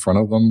facts in front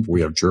of them,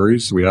 we have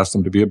juries, we ask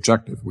them to be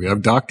objective. We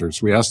have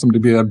doctors, we ask them to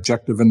be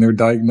objective in their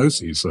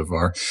diagnoses of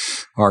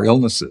our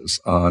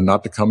illnesses,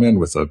 not to come in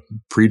with a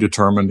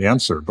predetermined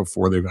answer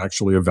before they've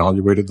actually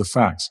evaluated the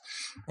facts.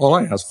 All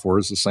I ask for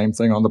is the same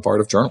thing on the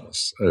part of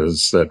journalists,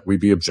 is that we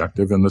be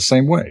objective in the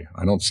same way.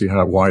 I don't see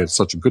why it's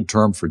such a good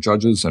term for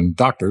judges and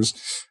doctors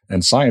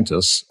and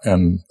scientists,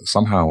 and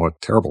somehow a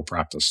terrible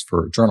practice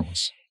for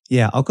journalists.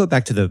 Yeah, I'll go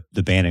back to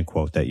the Bannon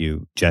quote that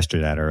you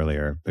gestured at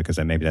earlier, because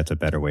maybe that's a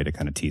better way to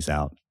kind of tease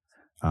out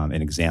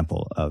an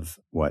example of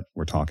what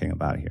we're talking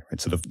about here. Right?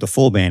 So the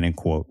full Bannon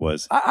quote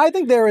was... I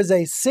think there is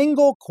a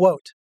single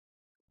quote,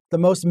 the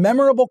most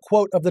memorable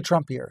quote of the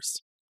Trump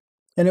years,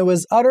 and it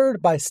was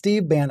uttered by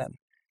Steve Bannon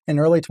in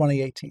early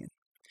 2018.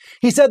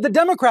 He said, "The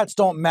Democrats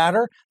don't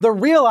matter. The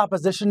real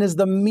opposition is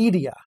the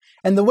media.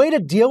 And the way to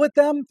deal with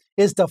them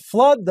is to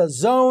flood the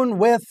zone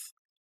with,"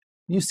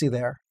 you see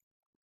there,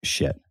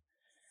 shit.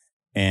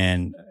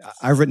 And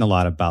I've written a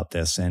lot about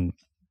this, and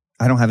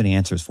I don't have any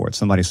answers for it.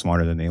 Somebody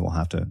smarter than me will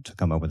have to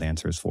come up with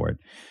answers for it.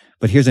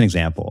 But here's an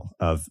example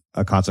of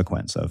a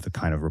consequence of the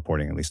kind of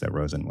reporting, at least that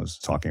Rosen was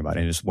talking about.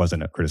 And it just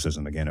wasn't a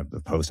criticism, again, of the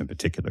Post in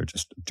particular,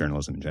 just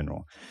journalism in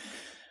general.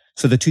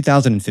 So the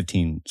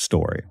 2015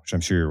 story, which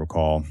I'm sure you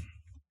recall,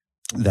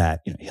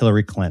 that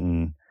Hillary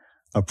Clinton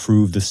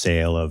approved the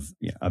sale of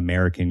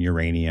American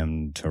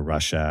uranium to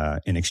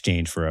Russia in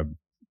exchange for a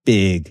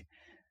big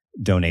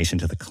donation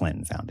to the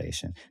Clinton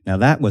Foundation. Now,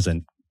 that was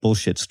a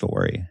bullshit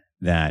story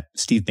that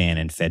Steve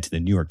Bannon fed to the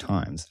New York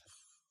Times,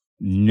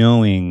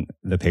 knowing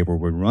the paper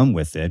would run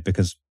with it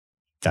because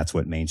that's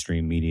what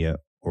mainstream media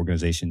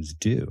organizations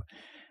do.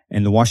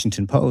 And the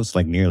Washington Post,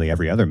 like nearly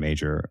every other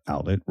major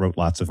outlet, wrote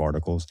lots of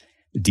articles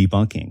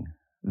debunking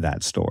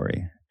that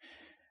story.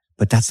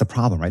 But that's the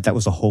problem, right? That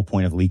was the whole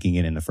point of leaking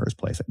it in the first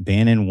place.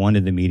 Bannon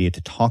wanted the media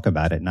to talk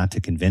about it, not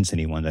to convince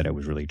anyone that it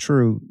was really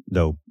true,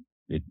 though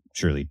it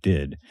surely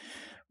did,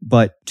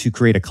 but to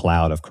create a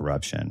cloud of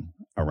corruption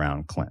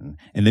around Clinton.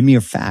 And the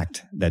mere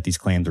fact that these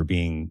claims are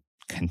being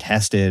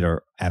contested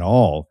or at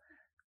all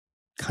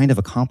kind of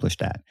accomplished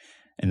that.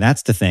 And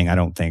that's the thing I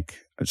don't think,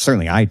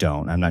 certainly I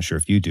don't, I'm not sure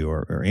if you do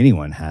or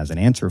anyone has an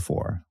answer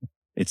for.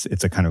 It's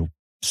a kind of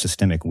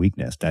systemic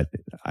weakness that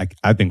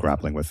I've been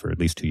grappling with for at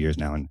least 2 years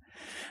now, and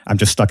I'm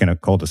just stuck in a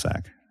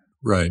cul-de-sac.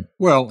 Right.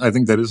 Well, I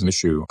think that is an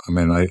issue. I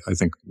mean, I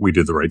think we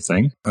did the right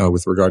thing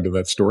with regard to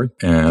that story,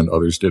 and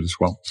others did as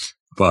well.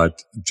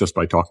 But just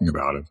by talking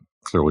about it,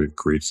 Clearly it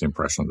creates the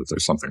impression that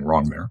there's something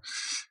wrong there.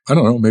 I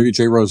don't know. Maybe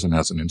Jay Rosen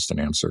has an instant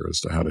answer as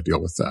to how to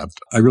deal with that.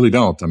 I really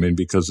don't. I mean,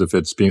 because if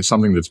it's being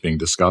something that's being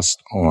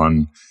discussed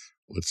on,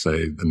 let's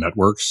say, the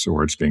networks,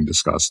 or it's being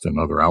discussed in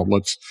other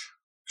outlets,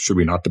 should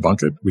we not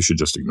debunk it? We should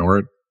just ignore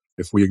it.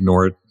 If we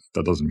ignore it,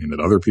 that doesn't mean that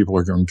other people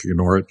are going to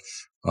ignore it.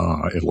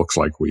 It looks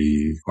like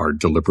we are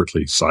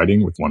deliberately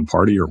siding with one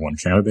party or one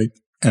candidate.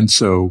 And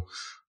so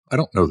I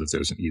don't know that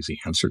there's an easy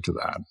answer to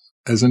that.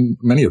 As in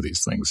many of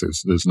these things,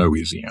 there's no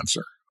easy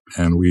answer.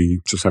 And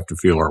we just have to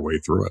feel our way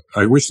through it.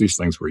 I wish these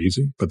things were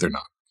easy, but they're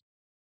not.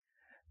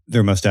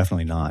 They're most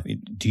definitely not.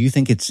 Do you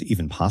think it's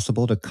even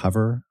possible to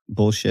cover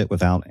bullshit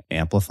without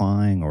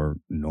amplifying or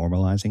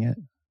normalizing it?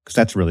 Because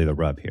that's really the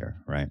rub here,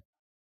 right?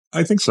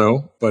 I think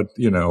so. But,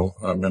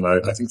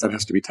 I think that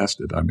has to be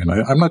tested. I mean,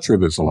 I'm not sure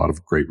there's a lot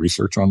of great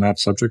research on that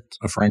subject,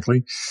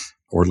 frankly,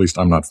 or at least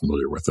I'm not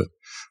familiar with it.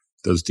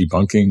 Does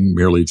debunking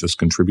merely just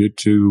contribute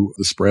to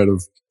the spread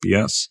of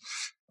BS?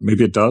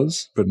 Maybe it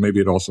does, but maybe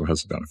it also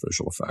has a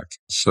beneficial effect.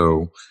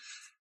 So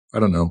I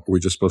don't know. Are we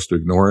just supposed to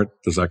ignore it?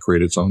 Does that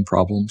create its own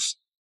problems?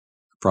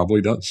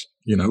 Probably does.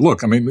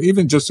 Look, I mean,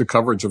 even just the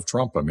coverage of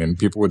Trump, I mean,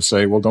 people would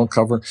say, well,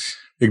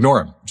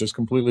 ignore him. Just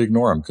completely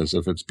ignore him, because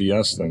if it's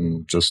BS,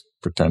 then just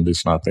pretend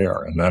it's not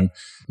there. And then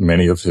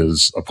many of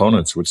his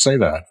opponents would say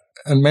that.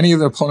 And many of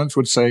the opponents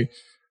would say,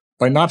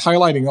 by not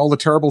highlighting all the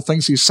terrible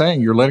things he's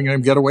saying, you're letting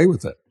him get away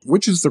with it.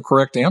 Which is the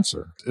correct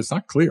answer? It's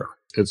not clear.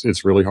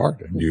 It's really hard,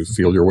 and you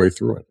feel your way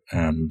through it,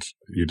 and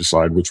you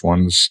decide which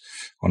ones,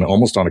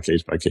 almost on a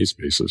case-by-case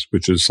basis,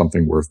 which is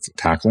something worth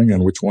tackling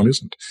and which one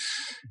isn't.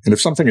 And if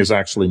something is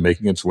actually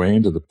making its way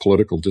into the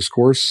political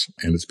discourse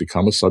and it's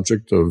become a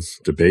subject of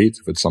debate,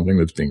 if it's something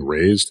that's being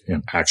raised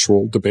in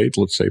actual debate,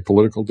 let's say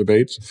political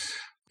debates,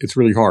 it's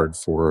really hard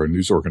for a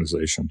news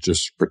organization to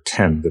just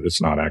pretend that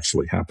it's not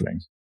actually happening.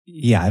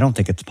 Yeah, I don't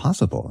think it's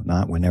possible,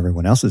 not when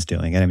everyone else is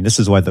doing it. I mean, this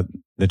is why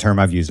the term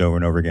I've used over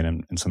and over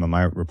again in some of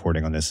my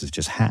reporting on this is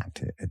just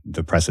hacked.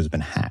 The press has been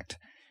hacked.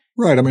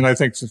 Right. I mean, I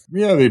think,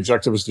 the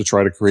objective is to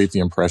try to create the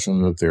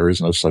impression that there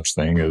is no such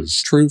thing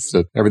as truth,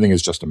 that everything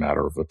is just a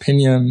matter of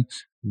opinion,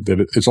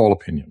 that it's all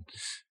opinion.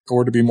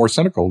 Or to be more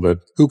cynical, that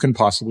who can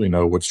possibly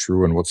know what's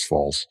true and what's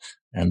false?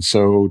 And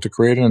so to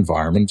create an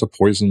environment, to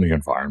poison the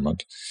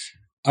environment,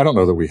 I don't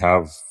know that we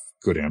have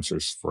good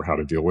answers for how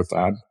to deal with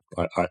that.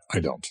 I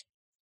don't.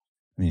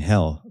 I mean,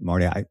 hell,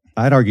 Marty,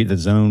 I'd argue the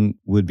zone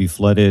would be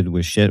flooded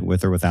with shit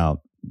with or without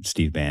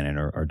Steve Bannon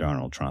or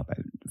Donald Trump.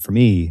 For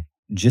me,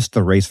 just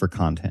the race for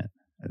content,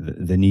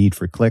 the need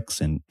for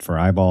clicks and for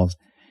eyeballs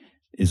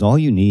is all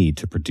you need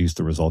to produce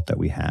the result that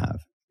we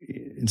have.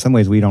 In some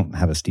ways, we don't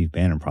have a Steve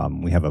Bannon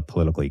problem. We have a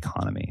political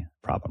economy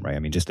problem, right? I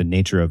mean, just the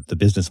nature of the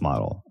business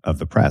model of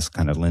the press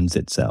kind of lends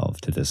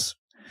itself to this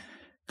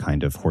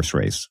kind of horse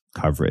race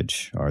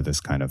coverage, or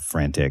this kind of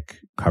frantic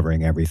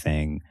covering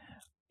everything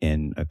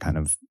in a kind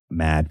of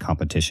mad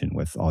competition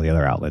with all the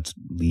other outlets,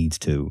 leads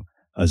to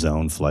a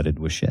zone flooded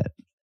with shit.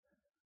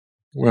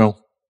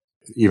 Well,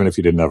 even if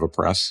you didn't have a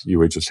press, you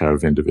would just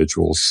have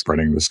individuals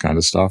spreading this kind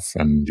of stuff,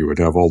 and you would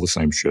have all the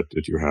same shit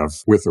that you have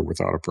with or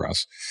without a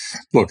press.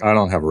 Look, I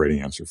don't have a ready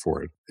answer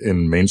for it.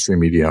 And mainstream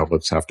media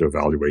outlets have to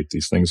evaluate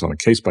these things on a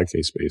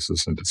case-by-case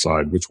basis and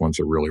decide which ones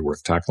are really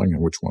worth tackling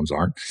and which ones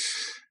aren't.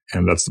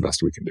 And that's the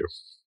best we can do.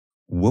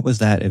 What was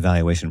that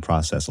evaluation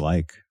process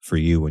like for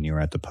you when you were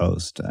at the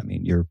Post? I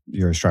mean,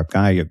 you're a sharp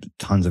guy. You have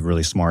tons of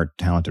really smart,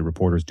 talented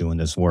reporters doing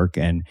this work.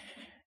 And,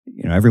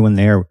 everyone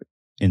there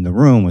in the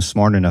room was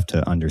smart enough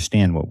to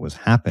understand what was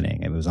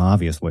happening. It was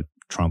obvious what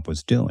Trump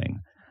was doing.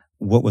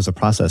 What was the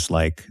process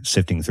like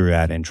sifting through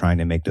that and trying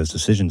to make those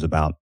decisions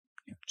about,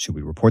 should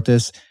we report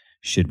this?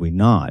 Should we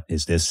not?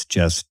 Is this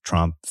just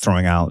Trump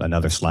throwing out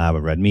another slab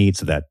of red meat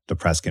so that the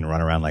press can run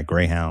around like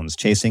greyhounds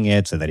chasing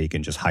it, so that he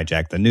can just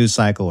hijack the news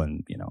cycle,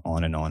 and,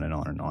 on and on and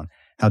on and on?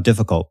 How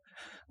difficult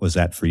was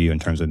that for you in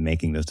terms of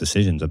making those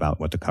decisions about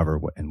what to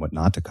cover and what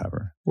not to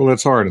cover? Well,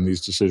 it's hard, and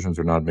these decisions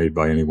are not made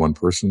by any one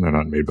person. They're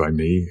not made by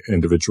me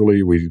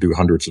individually. We do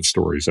hundreds of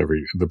stories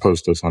the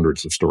Post does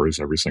hundreds of stories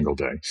every single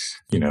day.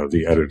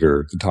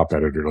 The top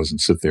editor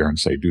doesn't sit there and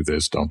say, do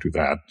this, don't do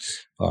that.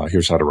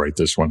 Here's how to write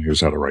this one. Here's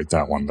how to write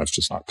that one. That's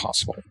just not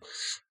possible.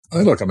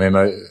 Look, at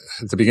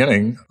the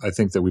beginning, I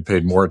think that we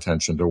paid more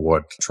attention to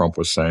what Trump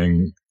was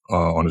saying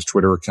on his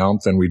Twitter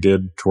account than we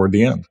did toward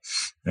the end.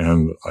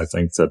 And I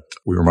think that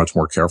we were much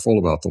more careful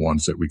about the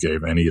ones that we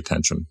gave any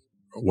attention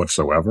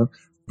whatsoever.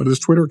 But his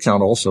Twitter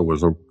account also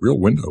was a real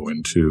window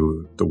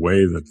into the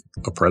way that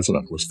a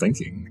president was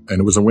thinking. And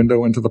it was a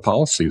window into the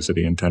policies that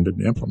he intended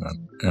to implement.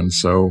 And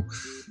so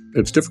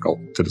it's difficult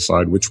to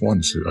decide which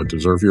ones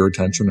deserve your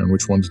attention and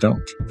which ones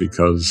don't,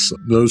 because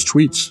those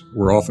tweets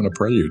were often a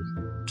prelude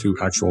to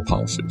actual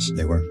policies.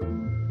 They were.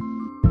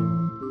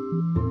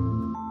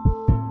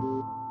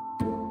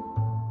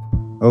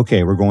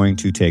 Okay, we're going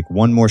to take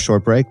one more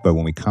short break, but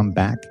when we come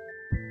back,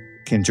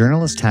 can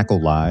journalists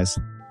tackle lies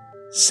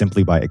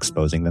simply by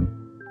exposing them?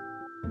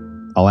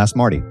 I'll ask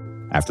Marty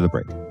after the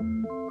break.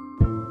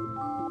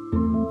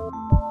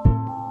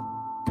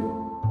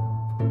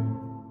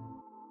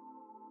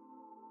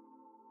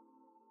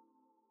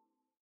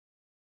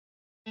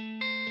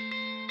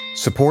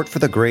 Support for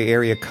the gray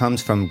area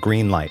comes from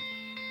Greenlight.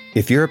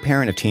 If you're a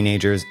parent of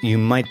teenagers, you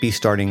might be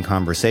starting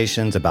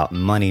conversations about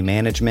money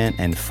management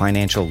and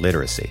financial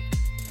literacy.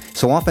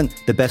 So often,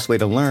 the best way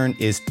to learn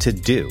is to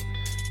do.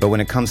 But when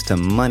it comes to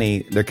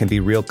money, there can be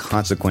real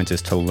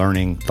consequences to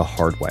learning the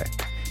hard way.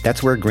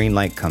 That's where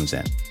Greenlight comes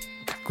in.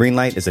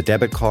 Greenlight is a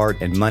debit card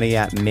and money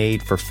app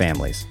made for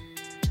families.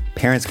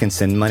 Parents can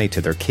send money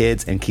to their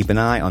kids and keep an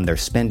eye on their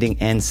spending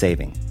and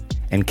saving.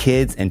 And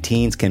kids and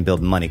teens can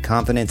build money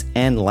confidence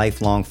and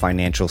lifelong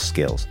financial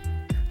skills.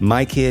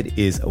 My kid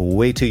is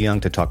way too young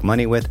to talk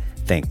money with,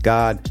 thank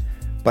God,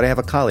 but I have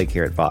a colleague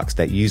here at Vox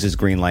that uses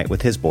Greenlight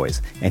with his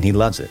boys, and he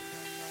loves it.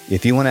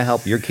 If you want to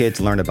help your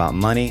kids learn about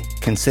money,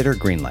 consider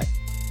Greenlight.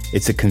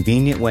 It's a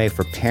convenient way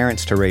for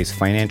parents to raise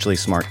financially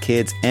smart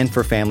kids and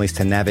for families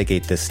to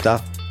navigate this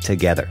stuff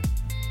together.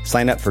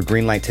 Sign up for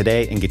Greenlight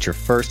today and get your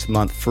first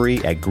month free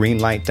at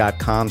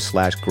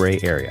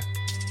greenlight.com/grayarea.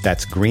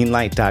 That's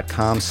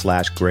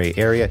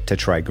greenlight.com/grayarea to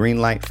try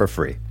Greenlight for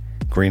free.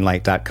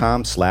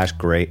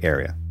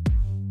 greenlight.com/grayarea.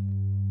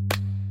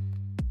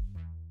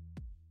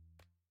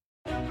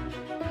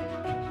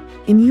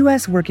 In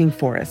U.S. working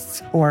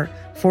forests, or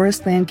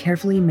forest land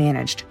carefully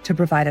managed to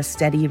provide a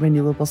steady,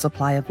 renewable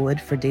supply of wood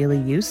for daily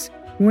use,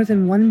 more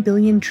than 1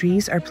 billion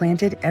trees are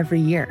planted every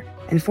year,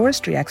 and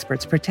forestry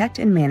experts protect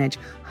and manage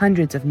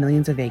hundreds of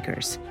millions of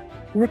acres.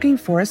 Working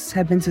forests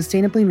have been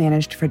sustainably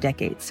managed for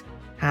decades.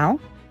 How?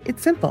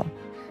 It's simple.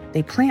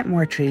 They plant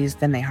more trees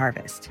than they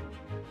harvest.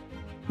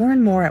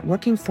 Learn more at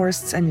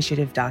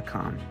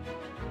workingforestsinitiative.com.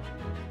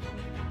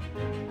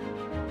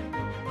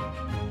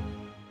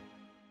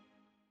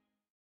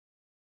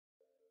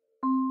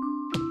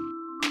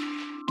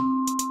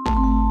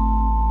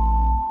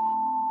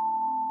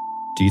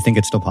 Do you think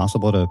it's still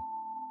possible to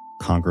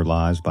conquer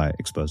lies by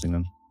exposing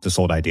them? This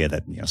old idea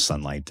that,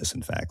 sunlight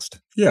disinfects.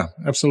 Yeah,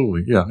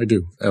 absolutely. Yeah, I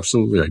do.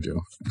 Absolutely, I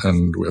do.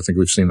 And I think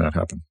we've seen that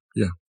happen.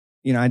 Yeah.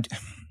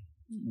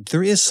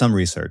 There is some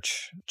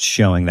research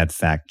showing that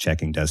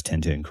fact-checking does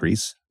tend to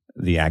increase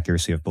the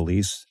accuracy of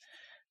beliefs.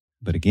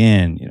 But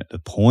again, the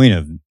point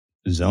of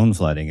zone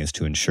flooding is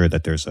to ensure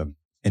that there's an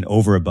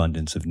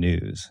overabundance of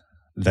news,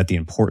 that the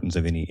importance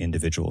of any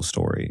individual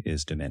story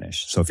is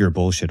diminished. So if you're a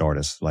bullshit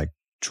artist like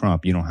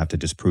Trump, you don't have to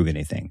disprove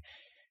anything.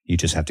 You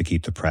just have to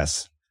keep the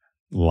press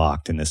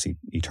locked in this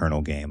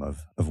eternal game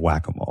of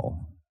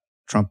whack-a-mole.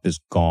 Trump is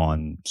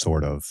gone,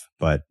 sort of,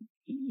 but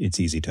it's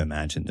easy to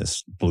imagine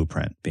this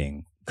blueprint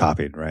being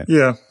copied, right?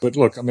 Yeah. But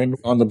look,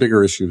 on the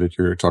bigger issue that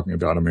you're talking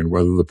about,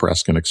 whether the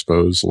press can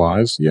expose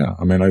lies. Yeah.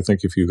 I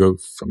think if you go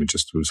from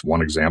just as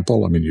one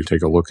example, you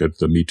take a look at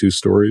the Me Too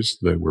stories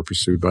that were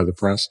pursued by the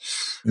press.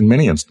 In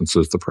many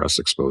instances, the press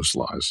exposed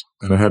lies,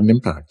 and it had an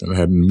impact, and it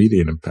had an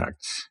immediate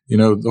impact.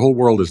 The whole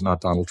world is not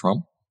Donald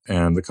Trump,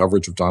 and the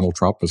coverage of Donald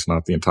Trump is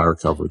not the entire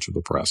coverage of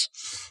the press.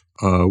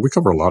 We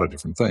cover a lot of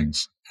different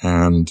things,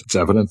 and it's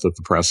evident that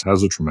the press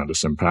has a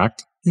tremendous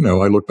impact.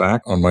 I look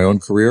back on my own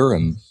career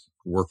and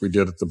work we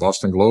did at the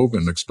Boston Globe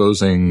in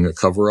exposing a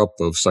cover-up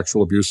of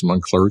sexual abuse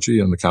among clergy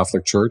in the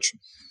Catholic Church.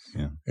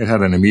 Yeah. It had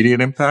an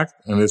immediate impact,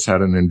 and it's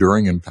had an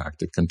enduring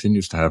impact. It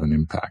continues to have an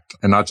impact,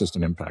 and not just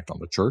an impact on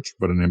the church,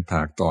 but an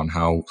impact on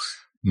how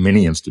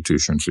many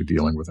institutions are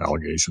dealing with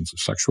allegations of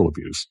sexual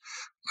abuse.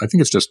 I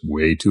think it's just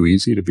way too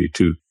easy to be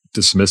too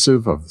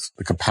dismissive of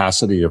the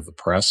capacity of the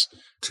press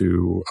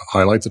to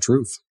highlight the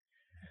truth.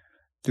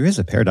 There is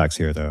a paradox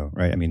here, though,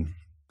 right?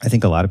 I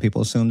think a lot of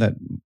people assume that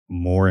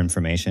more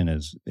information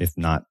is, if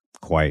not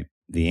quite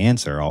the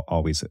answer,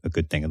 always a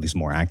good thing, at least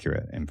more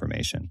accurate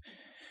information.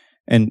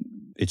 And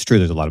it's true,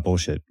 there's a lot of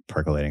bullshit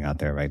percolating out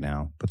there right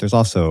now, but there's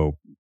also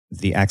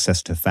the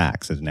access to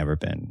facts has never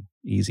been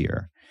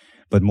easier.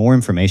 But more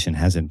information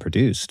hasn't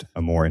produced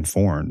a more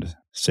informed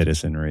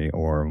citizenry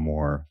or a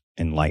more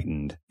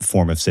enlightened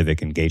form of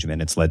civic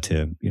engagement. It's led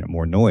to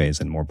more noise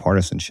and more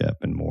partisanship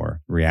and more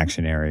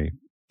reactionary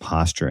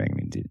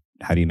posturing.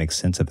 How do you make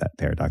sense of that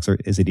paradox? Or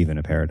is it even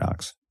a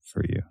paradox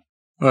for you?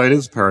 It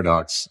is a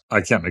paradox. I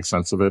can't make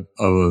sense of it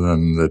other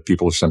than that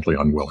people are simply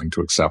unwilling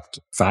to accept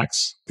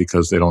facts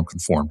because they don't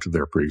conform to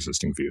their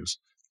pre-existing views.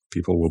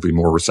 People will be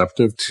more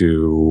receptive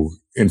to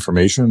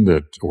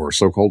information or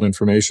so-called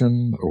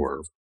information,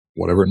 or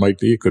whatever it might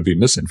be. It could be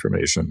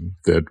misinformation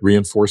that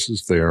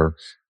reinforces their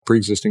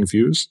pre-existing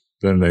views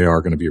than they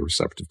are going to be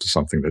receptive to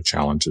something that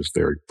challenges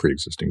their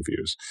pre-existing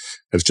views.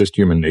 It's just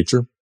human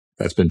nature.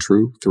 That's been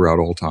true throughout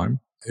all time.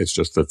 It's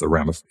just that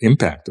the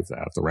impact of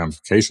that, the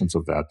ramifications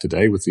of that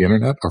today with the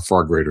internet are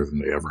far greater than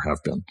they ever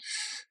have been.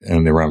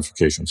 And the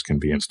ramifications can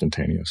be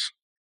instantaneous.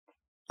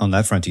 On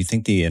that front, do you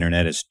think the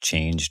internet has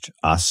changed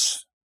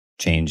us,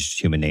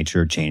 changed human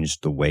nature,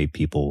 changed the way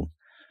people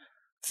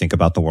think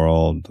about the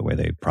world, the way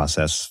they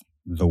process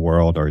the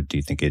world? Or do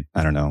you think it,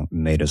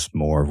 made us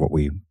more of what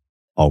we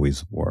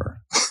always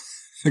were?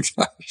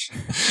 Gosh.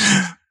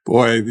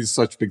 Boy, these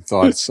such big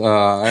thoughts.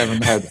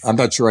 I'm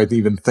not sure I'd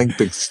even think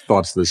big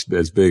thoughts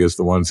as big as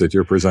the ones that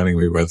you're presenting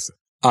me with.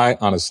 I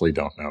honestly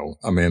don't know.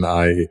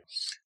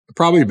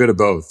 Probably a bit of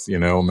both, I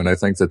mean, I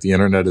think that the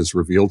internet has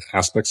revealed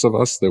aspects of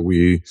us that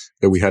we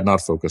had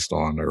not focused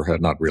on or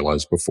had not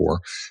realized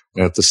before.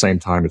 And at the same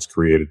time, it's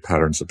created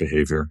patterns of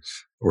behavior,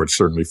 or it's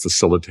certainly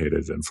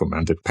facilitated and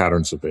fomented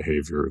patterns of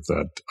behavior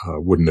that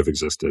wouldn't have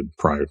existed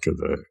prior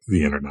to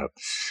the internet.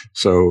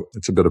 So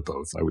it's a bit of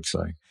both, I would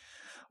say.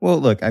 Well,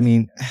 look, I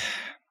mean,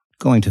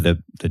 going to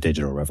the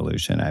digital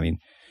revolution, I mean,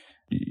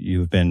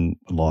 you've been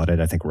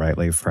lauded, I think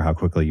rightly, for how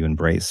quickly you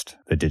embraced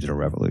the digital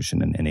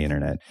revolution and the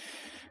internet.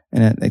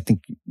 And I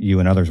think you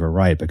and others were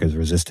right, because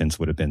resistance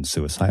would have been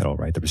suicidal,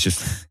 right? There was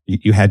just,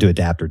 you had to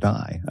adapt or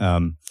die.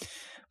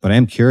 But I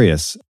am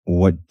curious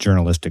what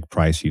journalistic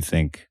price you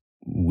think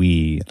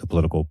we, the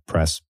political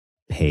press,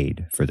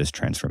 paid for this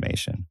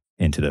transformation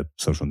into the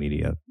social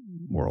media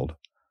world.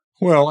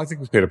 Well, I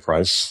think we paid a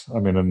price. I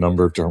mean, a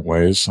number of different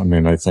ways. I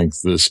mean, I think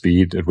the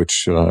speed at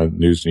which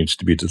news needs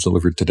to be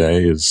delivered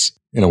today is,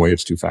 in a way,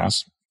 it's too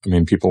fast. I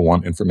mean, people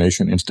want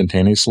information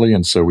instantaneously,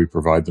 and so we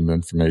provide them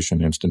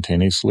information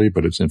instantaneously,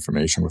 but it's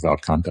information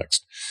without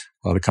context.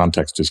 The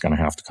context is going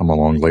to have to come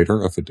along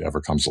later, if it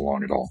ever comes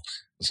along at all.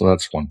 So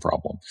that's one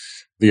problem.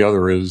 The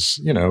other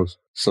is,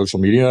 social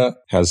media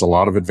has a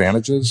lot of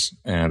advantages,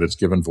 and it's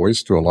given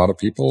voice to a lot of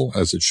people,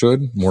 as it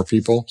should, more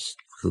people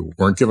who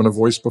weren't given a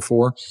voice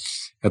before.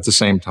 At the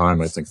same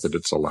time, I think that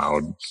it's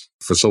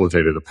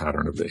facilitated a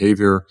pattern of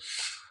behavior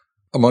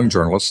among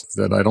journalists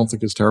that I don't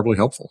think is terribly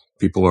helpful.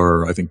 People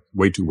are, I think,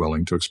 way too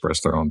willing to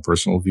express their own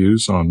personal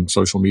views on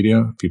social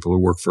media, people who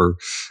work for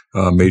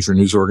major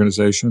news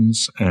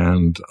organizations,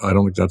 and I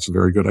don't think that's a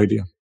very good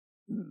idea.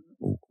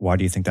 Why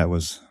do you think that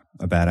was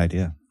a bad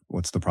idea?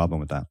 What's the problem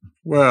with that?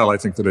 Well, I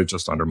think that it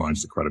just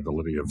undermines the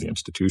credibility of the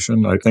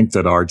institution. I think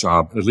that our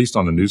job, at least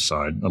on the news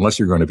side, unless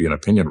you're going to be an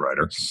opinion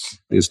writer,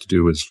 is to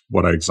do is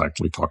what I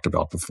exactly talked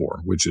about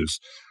before, which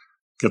is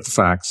get the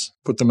facts,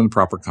 put them in the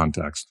proper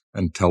context,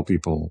 and tell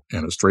people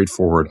in a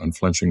straightforward,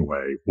 unflinching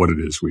way what it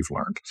is we've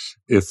learned.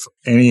 If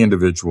any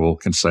individual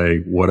can say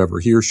whatever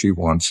he or she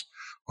wants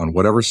on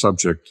whatever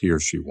subject he or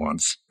she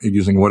wants,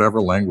 using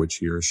whatever language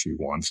he or she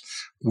wants,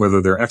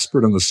 whether they're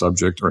expert in the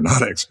subject or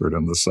not expert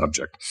in the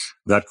subject,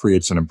 that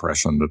creates an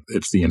impression that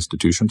it's the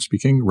institution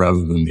speaking rather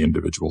than the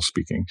individual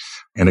speaking.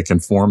 And it can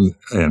form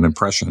an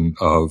impression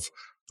of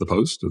the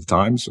Post, or the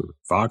Times, or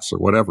Fox, or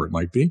whatever it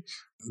might be,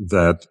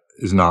 that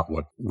is not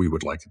what we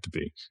would like it to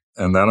be.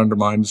 And that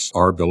undermines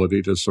our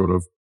ability to sort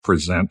of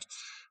present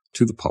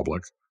to the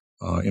public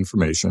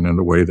information in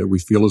the way that we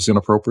feel is an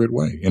appropriate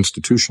way.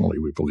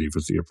 Institutionally, we believe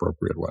is the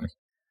appropriate way.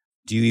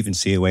 Do you even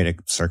see a way to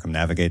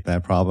circumnavigate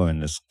that problem in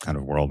this kind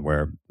of world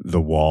where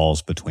the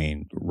walls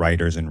between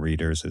writers and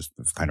readers is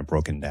kind of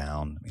broken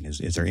down? I mean,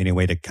 is there any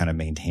way to kind of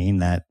maintain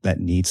that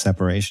neat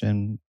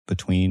separation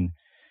between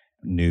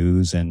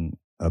news and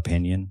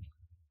opinion?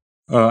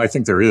 I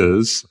think there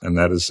is, and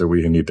that is that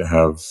we need to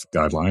have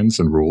guidelines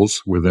and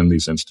rules within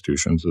these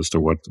institutions as to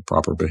what the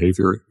proper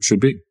behavior should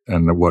be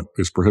and what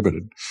is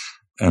prohibited,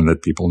 and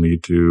that people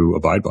need to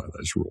abide by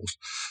those rules.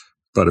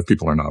 But if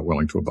people are not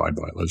willing to abide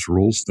by those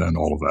rules, then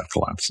all of that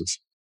collapses.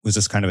 Was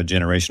this kind of a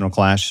generational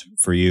clash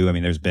for you? I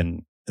mean, there's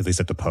been, at least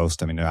at the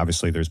Post, I mean,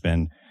 obviously there's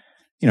been,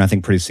 I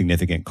think pretty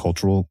significant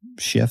cultural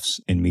shifts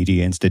in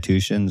media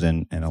institutions,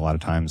 and a lot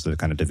of times the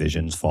kind of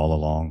divisions fall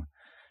along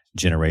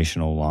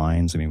generational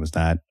lines. I mean,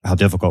 how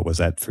difficult was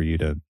that for you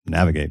to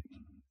navigate?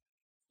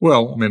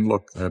 Well, I mean,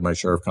 look, I had my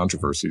share of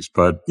controversies,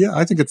 but yeah,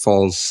 I think it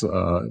falls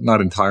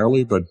not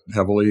entirely, but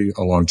heavily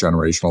along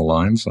generational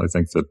lines. I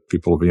think that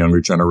people of the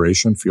younger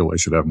generation feel they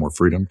should have more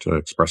freedom to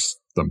express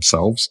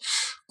themselves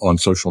on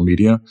social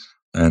media,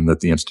 and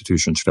that the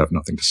institution should have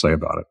nothing to say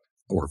about it,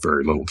 or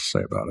very little to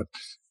say about it.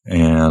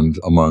 And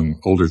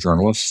among older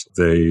journalists,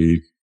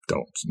 they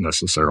don't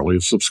necessarily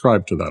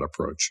subscribe to that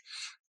approach.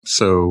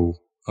 So,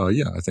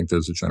 I think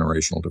there's a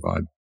generational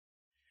divide.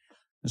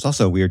 There's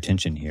also a weird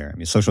tension here. I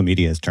mean, social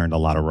media has turned a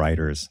lot of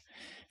writers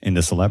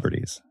into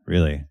celebrities,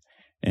 really.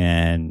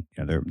 And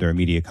their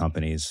media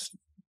companies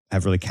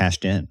have really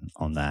cashed in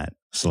on that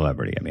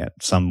celebrity. I mean,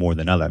 some more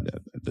than others.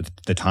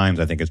 The Times,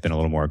 I think, has been a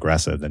little more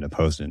aggressive than the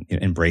Post in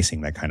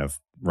embracing that kind of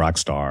rock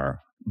star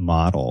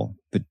model.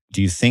 But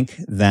do you think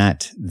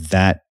that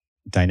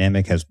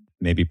dynamic has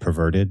maybe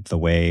perverted the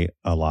way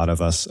a lot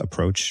of us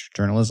approach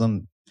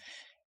journalism?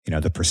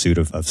 The pursuit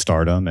of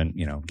stardom and,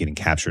 getting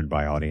captured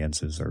by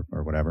audiences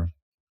or whatever?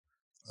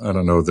 I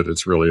don't know that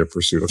it's really a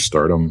pursuit of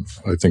stardom.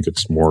 I think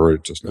it's more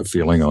just a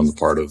feeling on the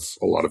part of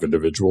a lot of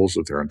individuals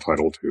that they're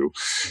entitled to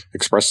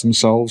express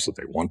themselves, that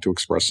they want to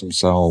express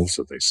themselves,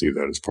 that they see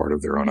that as part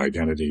of their own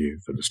identity,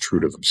 that is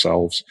true to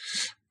themselves.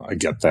 I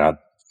get that.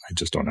 I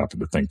just don't happen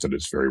to think that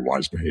it's very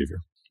wise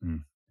behavior. I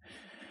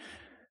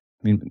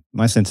mean,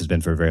 my sense has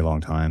been for a very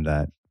long time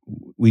that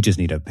we just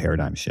need a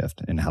paradigm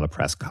shift in how the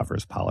press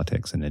covers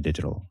politics in the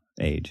digital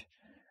age.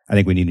 I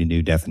think we need a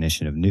new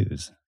definition of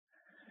news.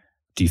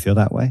 Do you feel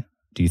that way?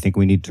 Do you think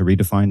we need to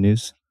redefine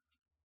news?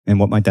 And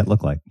what might that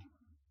look like?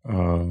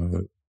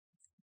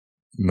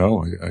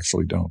 No, I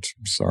actually don't.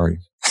 I'm sorry.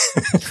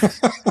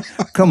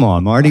 Come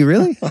on, Marty,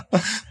 really?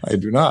 I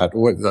do not.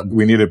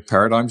 We need a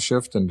paradigm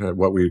shift in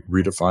what we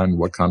redefine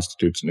what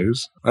constitutes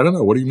news. I don't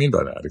know. What do you mean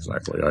by that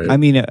exactly? I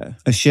mean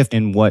a shift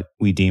in what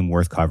we deem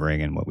worth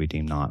covering and what we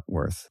deem not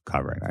worth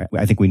covering.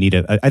 I think we need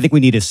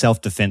a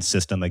self-defense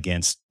system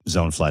against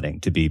zone flooding,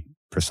 to be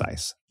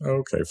precise.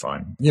 Okay,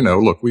 fine.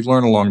 Look, we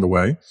learn along the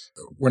way.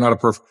 We're not a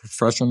perfect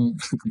profession.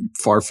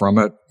 Far from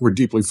it. We're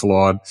deeply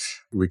flawed.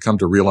 We come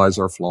to realize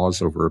our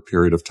flaws over a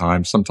period of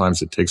time.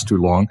 Sometimes it takes too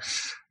long.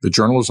 The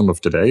journalism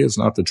of today is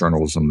not the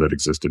journalism that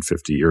existed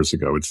 50 years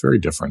ago. It's very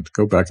different.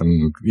 Go back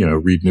and,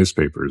 read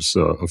newspapers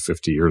of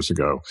 50 years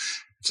ago.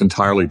 It's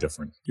entirely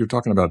different. You're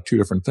talking about two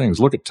different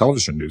things. Look at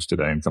television news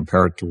today and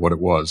compare it to what it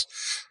was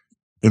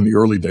in the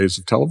early days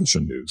of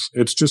television news.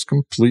 It's just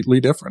completely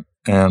different.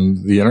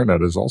 And the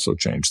internet has also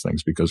changed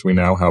things because we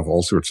now have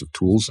all sorts of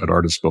tools at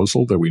our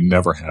disposal that we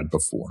never had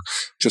before.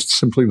 Just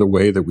simply the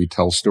way that we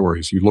tell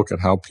stories. You look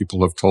at how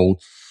people have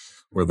told,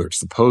 whether it's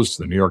the Post,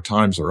 the New York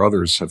Times, or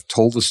others, have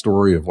told the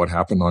story of what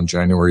happened on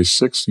January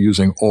 6th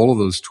using all of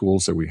those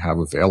tools that we have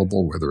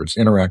available, whether it's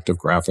interactive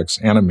graphics,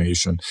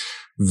 animation,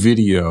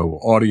 video,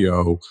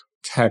 audio,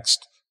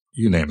 text,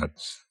 you name it.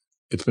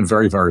 It's been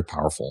very, very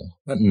powerful.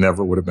 That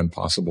never would have been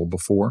possible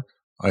before.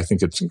 I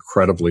think it's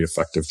incredibly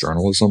effective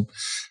journalism.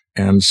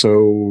 And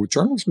so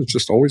journalism is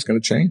just always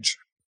going to change.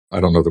 I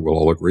don't know that we'll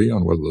all agree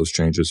on whether those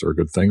changes are a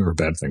good thing or a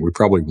bad thing. We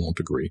probably won't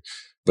agree,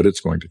 but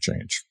it's going to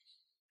change.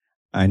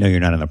 I know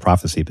you're not in the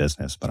prophecy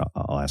business, but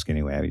I'll ask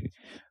anyway.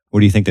 What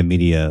do you think the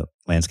media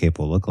landscape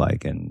will look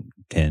like in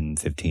 10,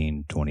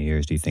 15, 20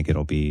 years? Do you think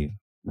it'll be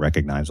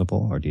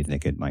recognizable, or do you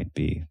think it might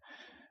be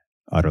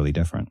utterly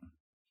different?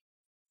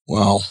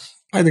 Well,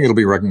 I think it'll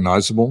be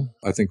recognizable.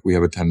 I think we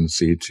have a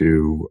tendency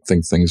to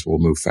think things will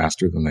move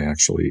faster than they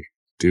actually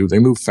do. They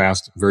move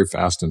fast, very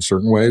fast in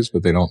certain ways,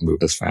 but they don't move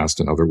as fast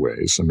in other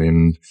ways. I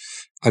mean,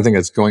 I think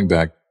it's going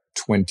back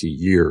 20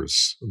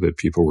 years that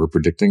people were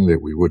predicting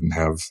that we wouldn't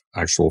have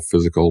actual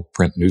physical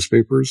print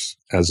newspapers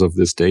as of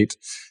this date,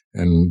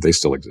 and they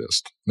still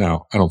exist.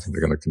 Now, I don't think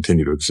they're going to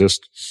continue to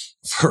exist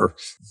for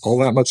all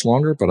that much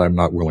longer, but I'm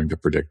not willing to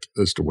predict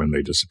as to when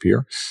they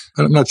disappear.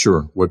 And I'm not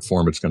sure what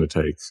form it's going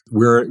to take.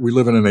 We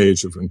live in an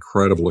age of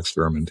incredible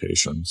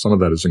experimentation. Some of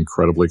that is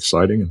incredibly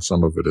exciting, and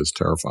some of it is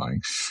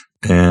terrifying.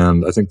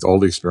 And I think all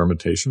the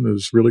experimentation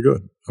is really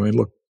good. I mean,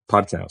 look,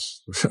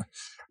 podcasts.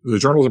 The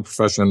journalism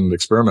profession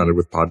experimented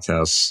with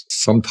podcasts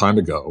some time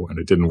ago, and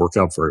it didn't work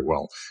out very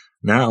well.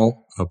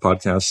 Now,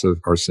 podcasts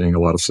are seeing a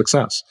lot of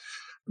success.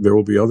 There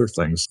will be other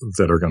things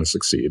that are going to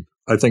succeed.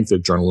 I think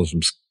that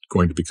journalism's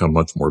going to become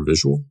much more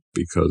visual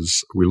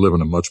because we live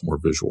in a much more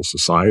visual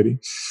society.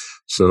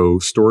 So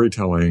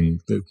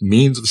storytelling, the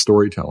means of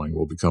storytelling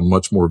will become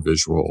much more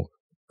visual.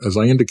 As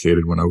I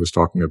indicated when I was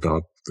talking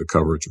about the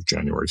coverage of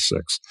January 6th,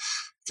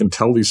 you can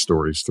tell these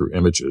stories through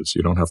images.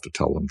 You don't have to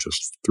tell them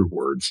just through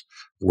words.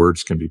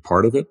 Words can be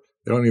part of it.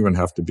 They don't even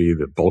have to be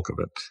the bulk of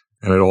it.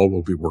 And it all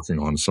will be working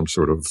on some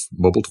sort of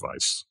mobile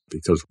device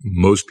because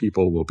most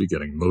people will be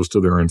getting most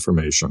of their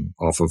information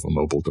off of a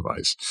mobile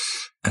device.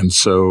 And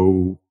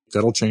so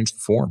that'll change the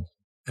form.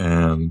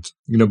 And,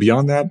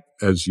 beyond that,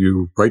 as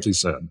you rightly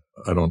said,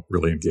 I don't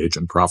really engage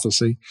in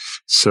prophecy.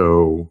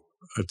 So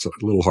it's a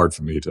little hard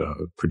for me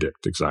to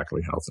predict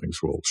exactly how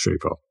things will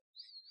shape up.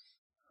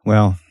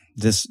 Well,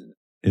 this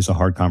is a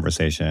hard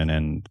conversation,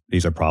 and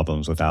these are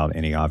problems without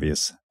any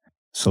obvious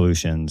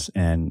solutions.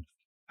 And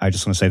I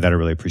just want to say that I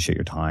really appreciate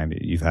your time.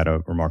 You've had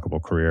a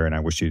remarkable career, and I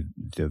wish you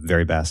the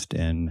very best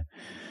in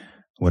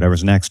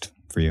whatever's next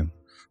for you.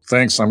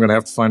 Thanks. I'm going to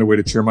have to find a way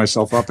to cheer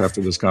myself up after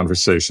this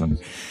conversation.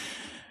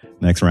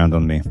 Next round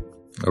on me.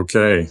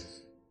 Okay.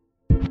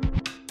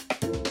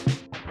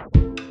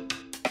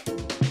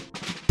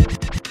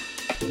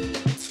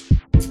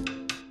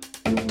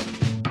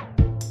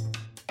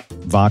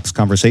 Vox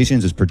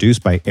Conversations is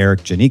produced by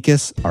Eric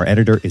Janikis. Our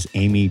editor is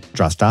Amy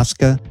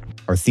Drozdowska.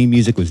 Our theme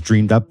music was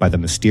dreamed up by the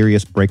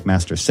mysterious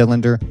Breakmaster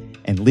Cylinder.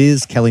 And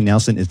Liz Kelly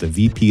Nelson is the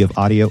VP of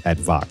Audio at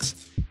Vox.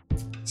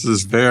 This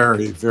is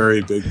very,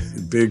 very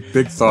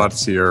big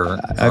thoughts here.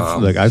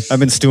 I've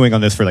been stewing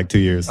on this for like 2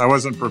 years. I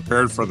wasn't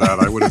prepared for that.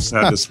 I would have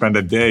had to spend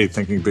a day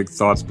thinking big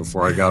thoughts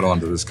before I got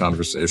onto this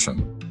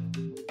conversation.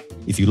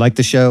 If you like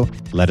the show,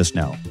 let us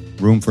know.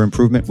 Room for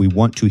improvement, we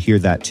want to hear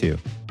that too.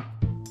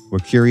 We're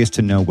curious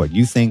to know what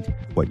you think,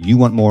 what you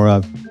want more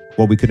of,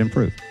 what we could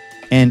improve.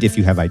 And if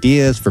you have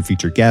ideas for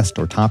future guests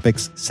or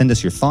topics, send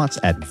us your thoughts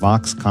at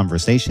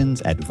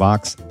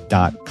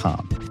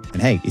voxconversations@vox.com.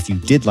 And hey, if you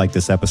did like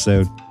this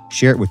episode,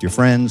 share it with your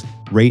friends,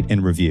 rate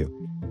and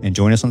review. And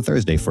join us on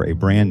Thursday for a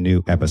brand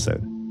new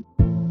episode.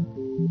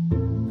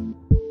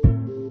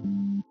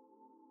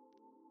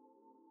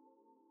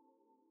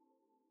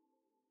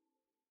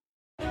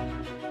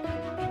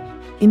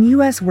 In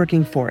U.S.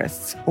 working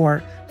forests,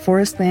 or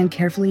forest land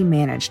carefully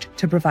managed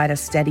to provide a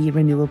steady,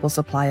 renewable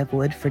supply of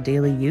wood for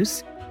daily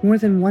use, more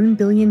than 1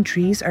 billion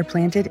trees are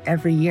planted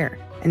every year,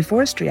 and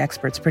forestry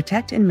experts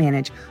protect and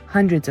manage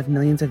hundreds of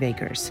millions of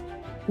acres.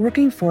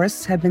 Working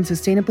forests have been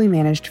sustainably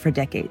managed for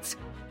decades.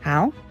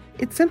 How?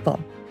 It's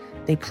simple.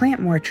 They plant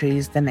more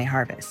trees than they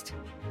harvest.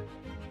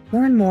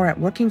 Learn more at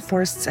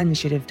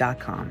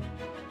workingforestsинitiative.com.